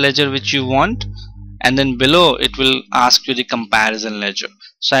first ledger which you want, and then below it will ask you the comparison ledger.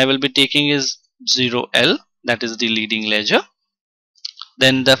 So I will be taking is 0L, that is the leading ledger.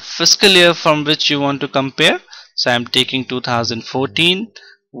 Then the fiscal year from which you want to compare, so I am taking 2014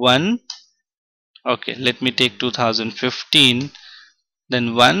 1. Okay, let me take 2015,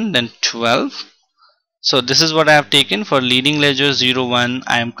 then 1, then 12. So this is what I have taken for leading ledger 01.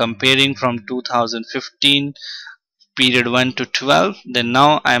 I am comparing from 2015 period 1 to 12. Then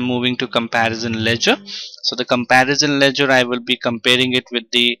now I am moving to comparison ledger. So the comparison ledger, I will be comparing it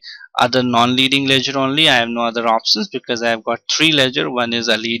with the other non-leading ledger only. I have no other options because I have got three ledger. One is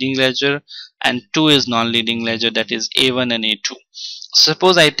a leading ledger and two is non-leading ledger, that is A1 and A2.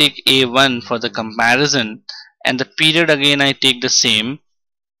 Suppose I take A1 for the comparison and the period again I take the same,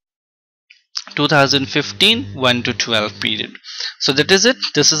 2015 1 to 12 period. So that is it.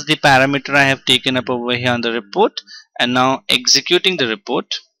 This is the parameter I have taken up over here on the report, and now executing the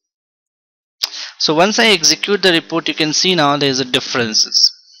report. So once I execute the report, you can see now there is a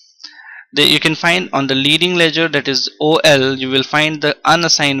differences. You can find on the leading ledger, that is OL, you will find the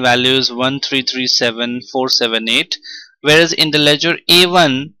unassigned values 1337478, whereas in the ledger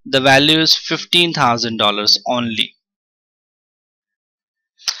A1 the value is $15,000 only.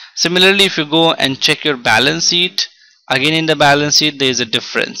 Similarly, if you go and check your balance sheet, again in the balance sheet there is a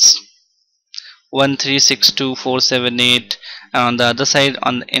difference, 1362478, and on the other side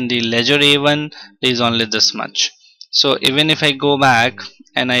in the ledger A1 there is only this much. So even if I go back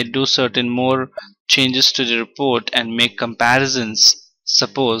and I do certain more changes to the report and make comparisons,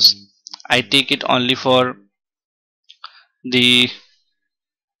 suppose I take it only for the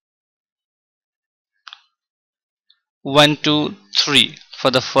 1 to 3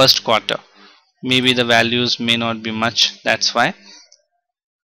 for the first quarter, maybe the values may not be much, that's why.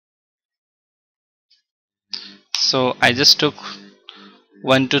 So I just took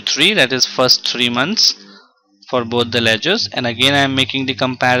 1 to 3, that is first 3 months for both the ledgers, and again I am making the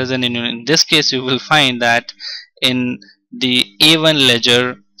comparison. In this case you will find that in the A1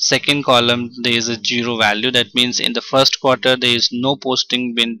 ledger second column there is a 0 value. That means in the first quarter there is no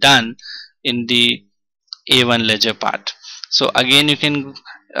posting been done in the A1 ledger part. So again you can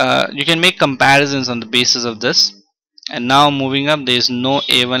make comparisons on the basis of this. And now moving up, there is no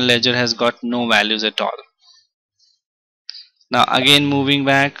A1 ledger has got no values at all. Now again moving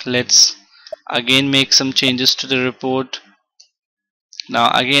back, let's again make some changes to the report.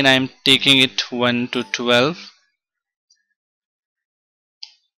 Now again I am taking it 1 to 12,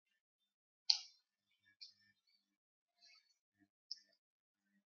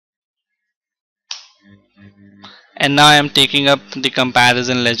 and now I am taking up the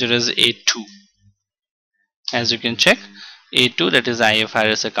comparison ledger as A2. As you can check, A2, that is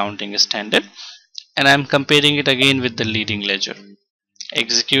IFRS accounting standard, and I am comparing it again with the leading ledger.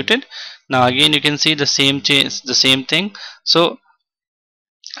 Executed. Now again you can see the same change, the same thing. So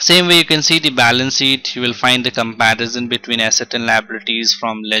same way you can see the balance sheet, you will find the comparison between asset and liabilities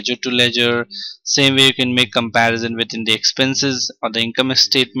from ledger to ledger. Same way you can make comparison within the expenses or the income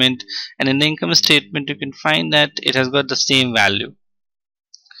statement, and in the income statement you can find that it has got the same value.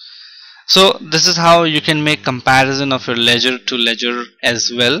 So this is how you can make comparison of your ledger to ledger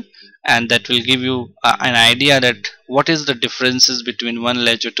as well, and that will give you an idea that what is the differences between one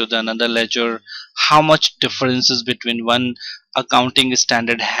ledger to the another ledger, how much differences between one accounting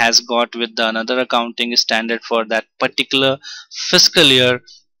standard has got with the another accounting standard for that particular fiscal year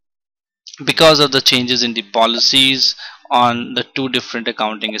because of the changes in the policies on the two different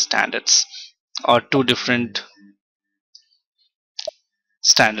accounting standards or two different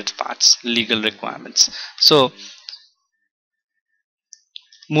standard parts, legal requirements. So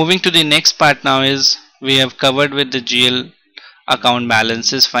moving to the next part now is we have covered with the GL account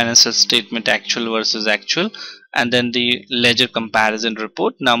balances, financial statement actual versus actual, and then the ledger comparison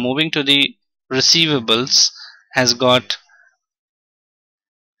report. Now moving to the receivables has got,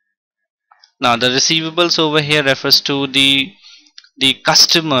 now the receivables over here refers to the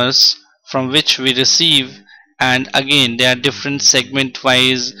customers from which we receive, and again they are different segment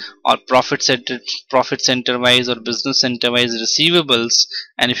wise or profit center wise or business center wise receivables.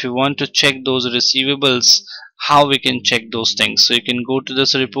 And if you want to check those receivables, how we can check those things, so you can go to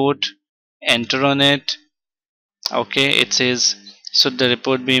this report, enter on it. Okay, it says should the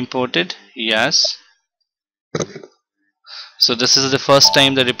report be imported? Yes. So this is the first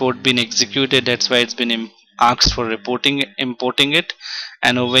time the report been executed, that's why it's been asked for reporting importing it.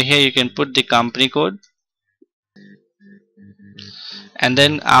 And over here you can put the company code, and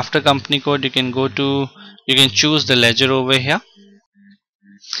then after company code you can choose the ledger over here.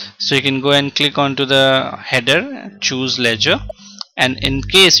 So you can go and click onto the header, choose ledger, and in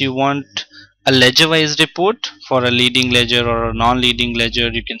case you want a ledger wise report for a leading ledger or a non-leading ledger,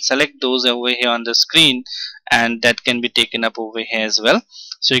 you can select those over here on the screen, and that can be taken up over here as well.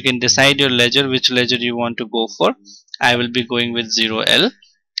 So you can decide your ledger, which ledger you want to go for. I will be going with 0L,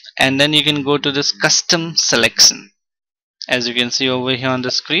 and then you can go to this custom selection. As you can see over here on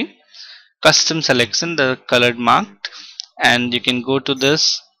the screen, custom selection, the colored marked, and you can go to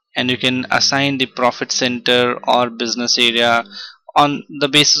this and you can assign the profit center or business area on the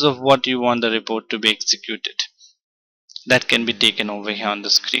basis of what you want the report to be executed. That can be taken over here on the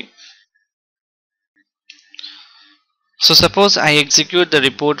screen. So suppose I execute the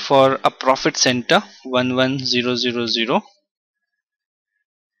report for a profit center 11000,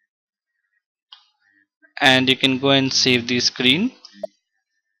 and you can go and save the screen.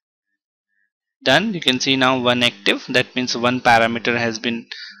 Done. You can see now one active, that means one parameter has been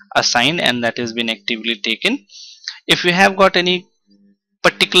assigned and that has been actively taken. If you have got any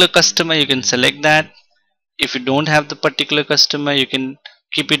particular customer, you can select that. If you don't have the particular customer, you can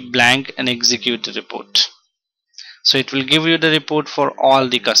keep it blank and execute the report. So it will give you the report for all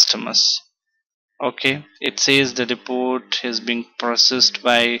the customers. Okay, it says the report is being processed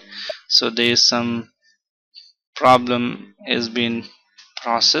by, so there is some problem is being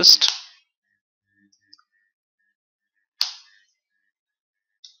processed.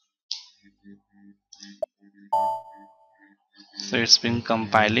 So it's been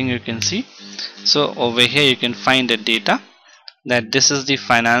compiling, you can see. So over here you can find the data that this is the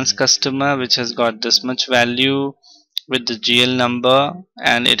finance customer which has got this much value with the GL number,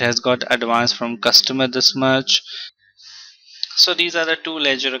 and it has got advance from customer this much. So these are the two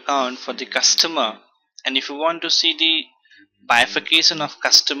ledger account for the customer. And if you want to see the bifurcation of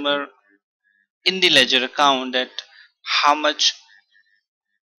customer in the ledger account, that how much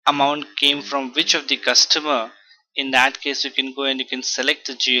amount came from which of the customer, in that case you can go and you can select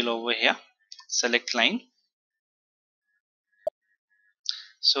the GL over here, select line.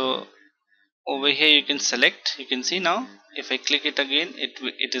 So over here you can select, you can see now if I click it again,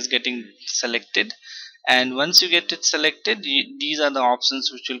 it is getting selected. And once you get it selected, these are the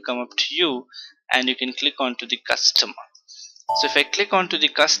options which will come up to you, and you can click on to the customer. So if I click onto the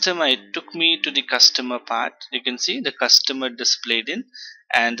customer, it took me to the customer part. You can see the customer displayed in,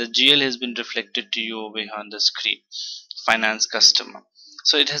 and the GL has been reflected to you over here on the screen, finance customer.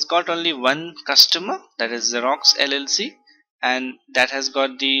 So it has got only one customer, that is Xerox LLC, and that has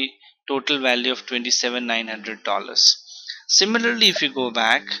got the total value of $27,900. Similarly, if you go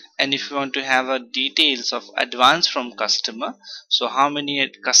back and if you want to have a details of advance from customer, so how many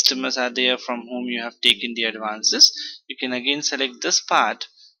customers are there from whom you have taken the advances, you can again select this part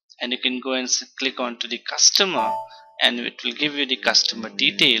and you can go and click on to the customer, and it will give you the customer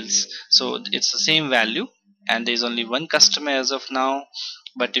details. So it's the same value, and there is only one customer as of now.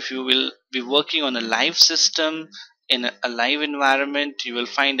 But if you will be working on a live system in a live environment, you will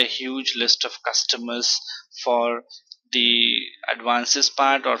find a huge list of customers for the advances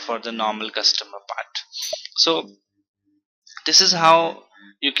part or for the normal customer part. So this is how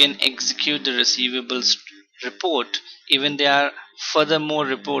you can execute the receivables report. Even there are furthermore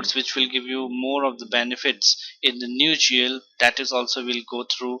reports which will give you more of the benefits in the new GL, that is also will go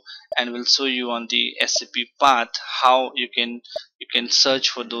through and will show you on the SAP path how you can search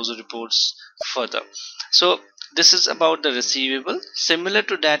for those reports further. So this is about the receivable. Similar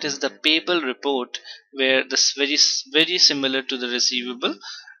to that is the payable report, where this very similar to the receivable,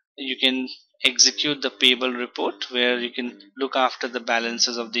 you can execute the payable report where you can look after the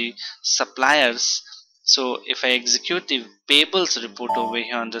balances of the suppliers. So if I execute the payables report over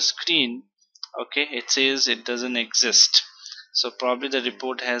here on the screen, okay, it says it doesn't exist. So probably the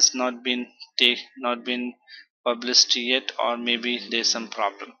report has not been published yet, or maybe there's some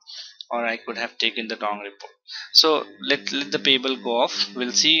problem, or I could have taken the wrong report. So let the payable go off.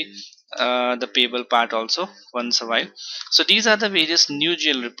 We'll see the payable part also once a while. So these are the various new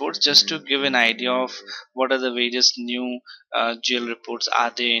GL reports, just to give an idea of what are the various new GL reports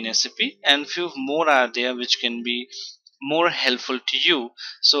are there in SAP, and few more are there which can be more helpful to you.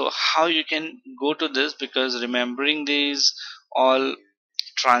 So how you can go to this, because remembering these all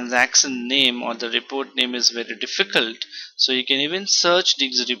transaction name or the report name is very difficult. So you can even search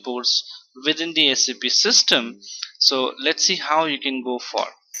these reports within the SAP system. So let's see how you can go for,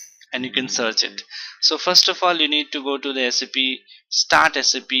 and you can search it. So first of all, you need to go to the SAP Start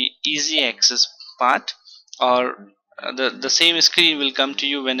SAP Easy Access part, or the same screen will come to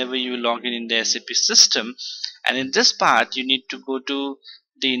you whenever you log in the SAP system. And in this part you need to go to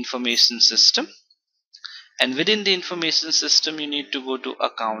the information system, and within the information system you need to go to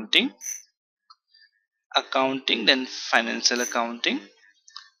accounting, then financial accounting,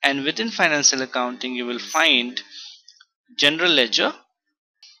 and within financial accounting you will find general ledger.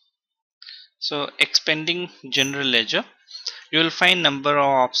 So expanding general ledger, you will find number of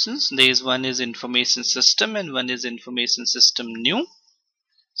options. There is one is information system and one is information system new.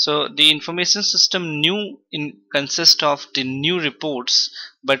 So the information system new consists of the new reports,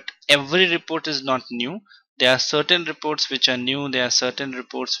 but every report is not new. There are certain reports which are new, there are certain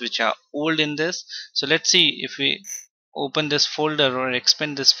reports which are old in this. So let's see, if we open this folder or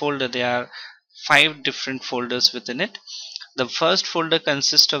expand this folder, there are 5 different folders within it. The first folder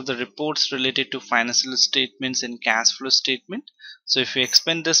consists of the reports related to financial statements and cash flow statement. So if we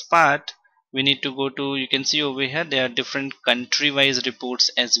expand this part, we need to go to, you can see over here there are different country wise reports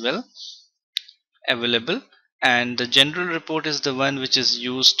as well available, and the general report is the one which is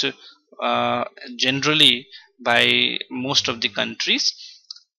used uh, generally by most of the countries,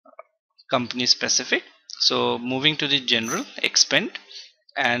 company specific. So moving to the general, expand,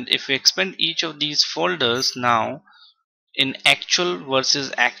 and if we expand each of these folders now in actual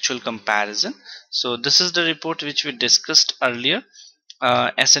versus actual comparison. So this is the report which we discussed earlier,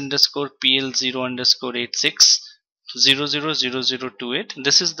 s underscore pl 0 underscore 86 000028.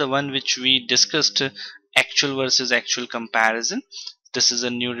 This is the one which we discussed, actual versus actual comparison. This is a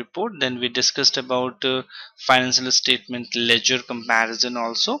new report. Then we discussed about financial statement ledger comparison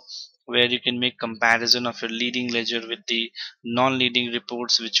also, where you can make comparison of your leading ledger with the non-leading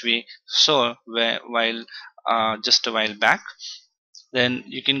reports which we saw while just a while back. Then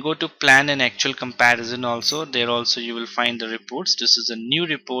you can go to plan and actual comparison also. There also you will find the reports. This is a new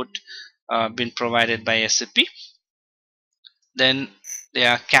report been provided by SAP. Then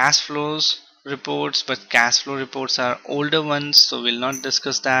there are cash flows reports, but cash flow reports are older ones, so we'll not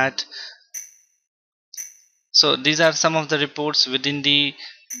discuss that. So these are some of the reports within the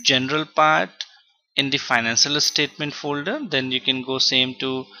general part in the financial statement folder. Then you can go same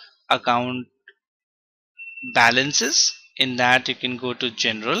to account balances. In that you can go to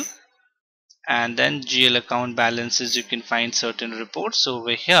general, and then GL account balances, you can find certain reports. So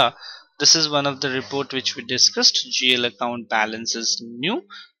over here, this is one of the report which we discussed. GL account balances new,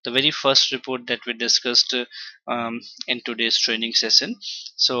 the very first report that we discussed in today's training session.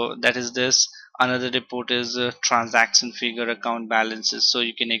 So that is this. Another report is transaction figure account balances. So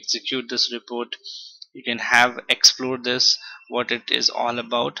you can execute this report, you can have explore this, what it is all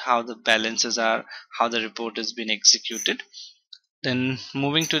about, how the balances are, how the report has been executed. Then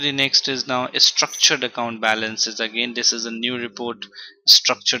moving to the next is now structured account balances. Again, this is a new report,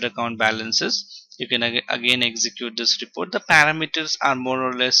 structured account balances. You can again execute this report. The parameters are more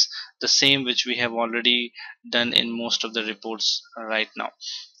or less the same which we have already done in most of the reports right now.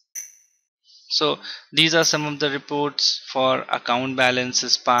 So these are some of the reports for account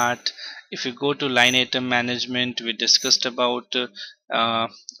balances part. If you go to line item management, we discussed about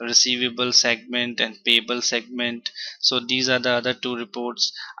receivable segment and payable segment. So these are the other two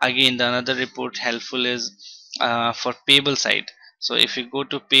reports. Again, the another report helpful is for payable side. So if you go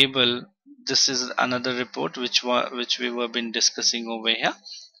to payable, this is another report which we were been discussing over here.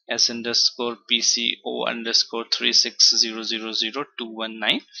 S underscore PCO underscore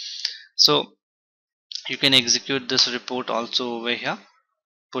 360000219. So you can execute this report also over here.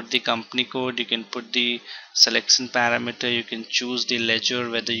 Put the company code, you can put the selection parameter, you can choose the ledger,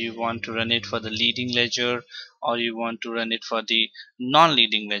 whether you want to run it for the leading ledger or you want to run it for the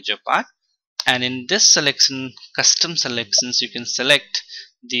non-leading ledger part. And in this selection, custom selections, you can select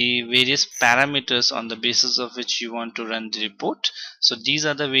the various parameters on the basis of which you want to run the report. So these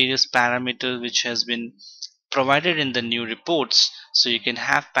are the various parameters which has been provided in the new reports. So you can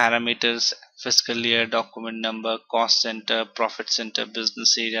have parameters: fiscal year, document number, cost center, profit center,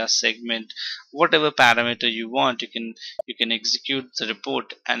 business area, segment, whatever parameter you want, you can execute the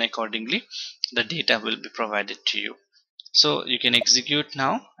report, and accordingly the data will be provided to you. So you can execute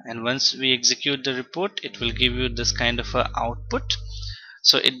now, and once we execute the report, it will give you this kind of a output.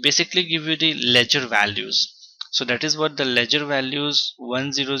 So it basically give you the ledger values. So that is what the ledger values: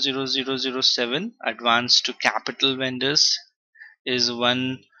 100007 advance to capital vendors is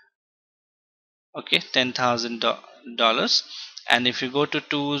one, okay, $10,000. And if you go to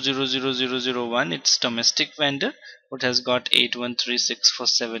 200001, it's domestic vendor which has got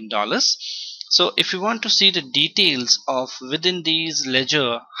 $813647. So if you want to see the details of within these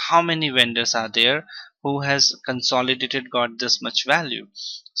ledger, how many vendors are there who has consolidated got this much value.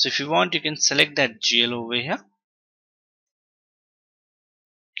 So if you want, you can select that GL over here,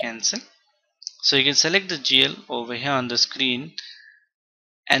 cancel. So you can select the GL over here on the screen,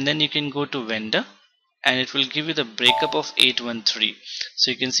 and then you can go to vendor, and it will give you the breakup of 813.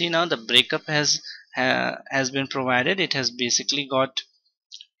 So you can see now the breakup has been provided. It has basically got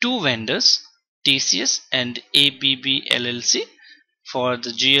two vendors, TCS and ABB LLC, for the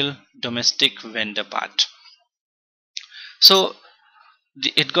GL domestic vendor part. So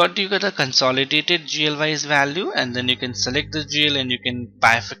it got you got a consolidated GL wise value, and then you can select the GL and you can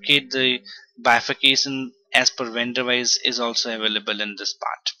bifurcate. The bifurcation as per vendor wise is also available in this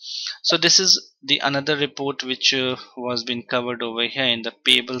part. So this is the another report which was been covered over here in the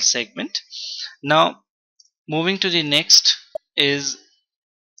payable segment. Now moving to the next is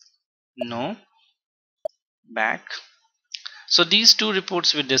no back. So these two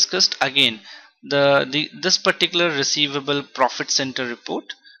reports we discussed. Again, this particular receivable profit center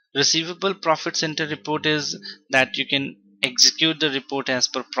report. Receivable profit center report is that you can execute the report as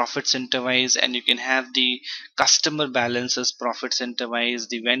per profit center wise, and you can have the customer balances profit center wise,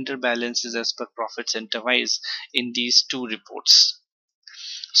 the vendor balances as per profit center wise in these two reports.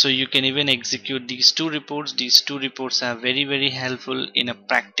 So you can even execute these two reports. These two reports are very helpful in a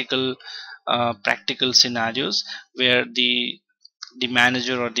practical scenarios where the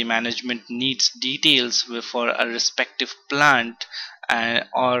manager or the management needs details for a respective plant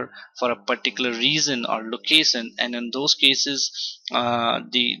or for a particular reason or location, and in those cases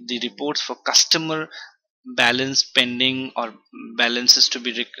the reports for customer balance pending or balances to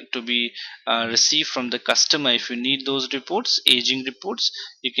be received from the customer. If you need those reports, aging reports,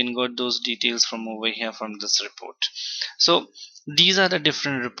 you can get those details from over here from this report. So these are the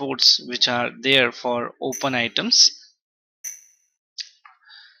different reports which are there for open items.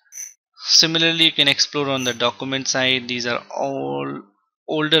 Similarly, you can explore on the document side. These are all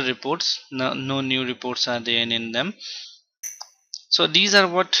older reports. No new reports are there in them. So these are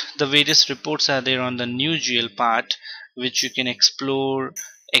what the various reports are there on the new GL part, which you can explore,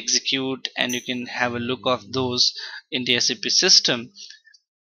 execute, and you can have a look of those in the SAP system.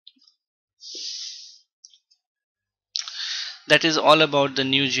 That is all about the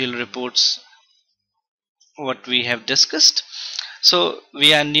new GL reports what we have discussed. So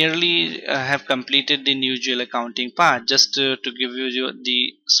we are nearly have completed the new GL accounting part. Just to give you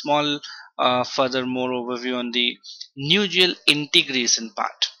the small further more overview on the new GL integration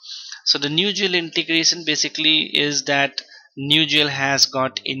part. So the new GL integration basically is that new GL has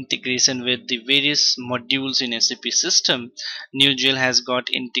got integration with the various modules in SAP system. New GL has got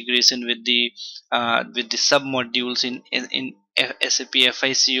integration with the sub modules in SAP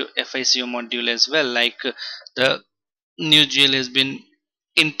FICO module as well. Like the new GL has been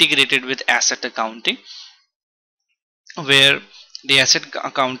integrated with asset accounting, where the asset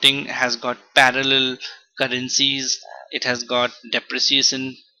accounting has got parallel currencies, it has got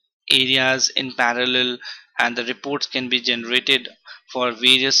depreciation areas in parallel, and the reports can be generated for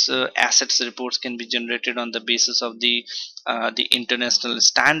various assets. Reports can be generated on the basis of the international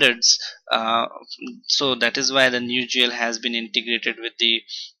standards. So that is why the new GL has been integrated with the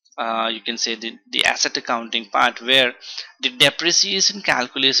you can say the asset accounting part, where the depreciation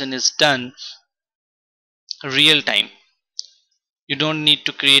calculation is done real time. You don't need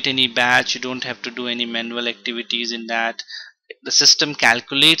to create any batch, you don't have to do any manual activities in that. The system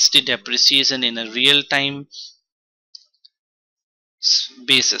calculates the depreciation in a real time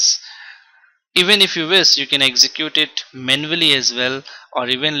basis. Even if you wish, you can execute it manually as well, or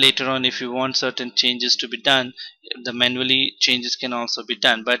even later on if you want certain changes to be done, the manually changes can also be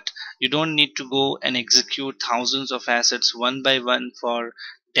done. But you don't need to go and execute thousands of assets one by one for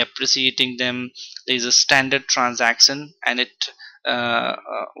depreciating them. There is a standard transaction, and it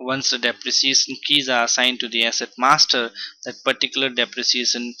once the depreciation keys are assigned to the asset master, that particular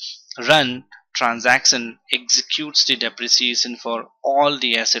depreciation run transaction executes the depreciation for all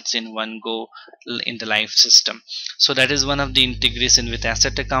the assets in one go in the life system. So that is one of the integration with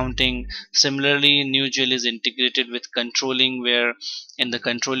asset accounting. Similarly, new GL is integrated with controlling, where in the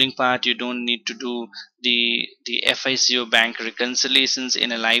controlling part you don't need to do the FICO bank reconciliations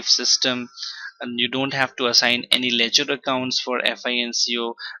in a live system, and you don't have to assign any ledger accounts for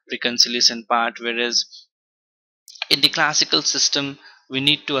FINCO reconciliation part, whereas in the classical system we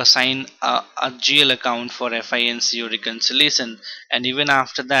need to assign a GL account for FINCO reconciliation, and even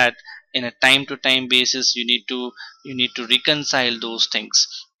after that, in a time to time basis, you need to reconcile those things.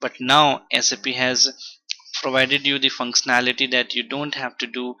 But now SAP has provided you the functionality that you don't have to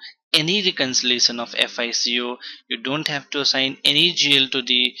do any reconciliation of FICO. You don't have to assign any GL to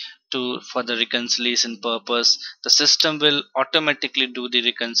the to for the reconciliation purpose. The system will automatically do the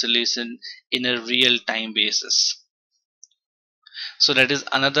reconciliation in a real time basis. So that is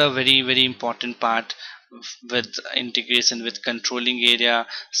another very important part with integration with controlling area.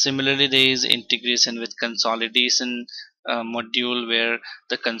 Similarly, there is integration with consolidation module, where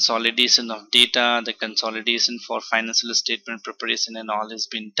the consolidation of data, the consolidation for financial statement preparation and all has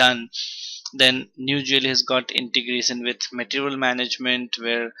been done. Then new GL has got integration with material management,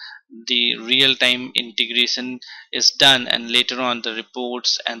 where the real-time integration is done, and later on the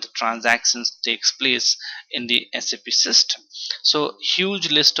reports and the transactions takes place in the SAP system. So huge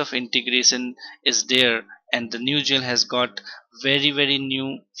list of integration is there, and the new GL has got very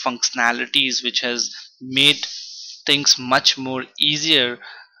new functionalities which has made things much more easier,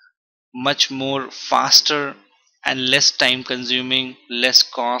 much more faster, and less time consuming, less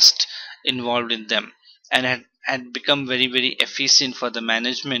cost involved in them, and had become very efficient for the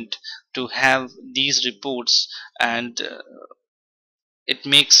management to have these reports. And it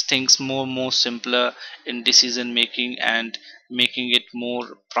makes things more simpler in decision making and making it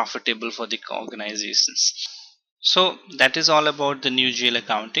more profitable for the organizations. So that is all about the new GL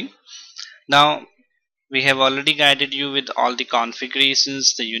accounting. Now we have already guided you with all the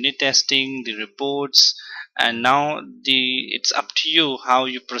configurations, the unit testing, the reports, and now it's up to you how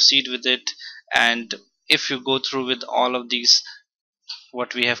you proceed with it. And if you go through with all of these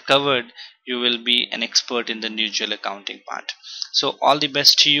what we have covered, you will be an expert in the new GL accounting part. So all the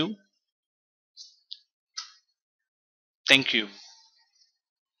best to you. Thank you.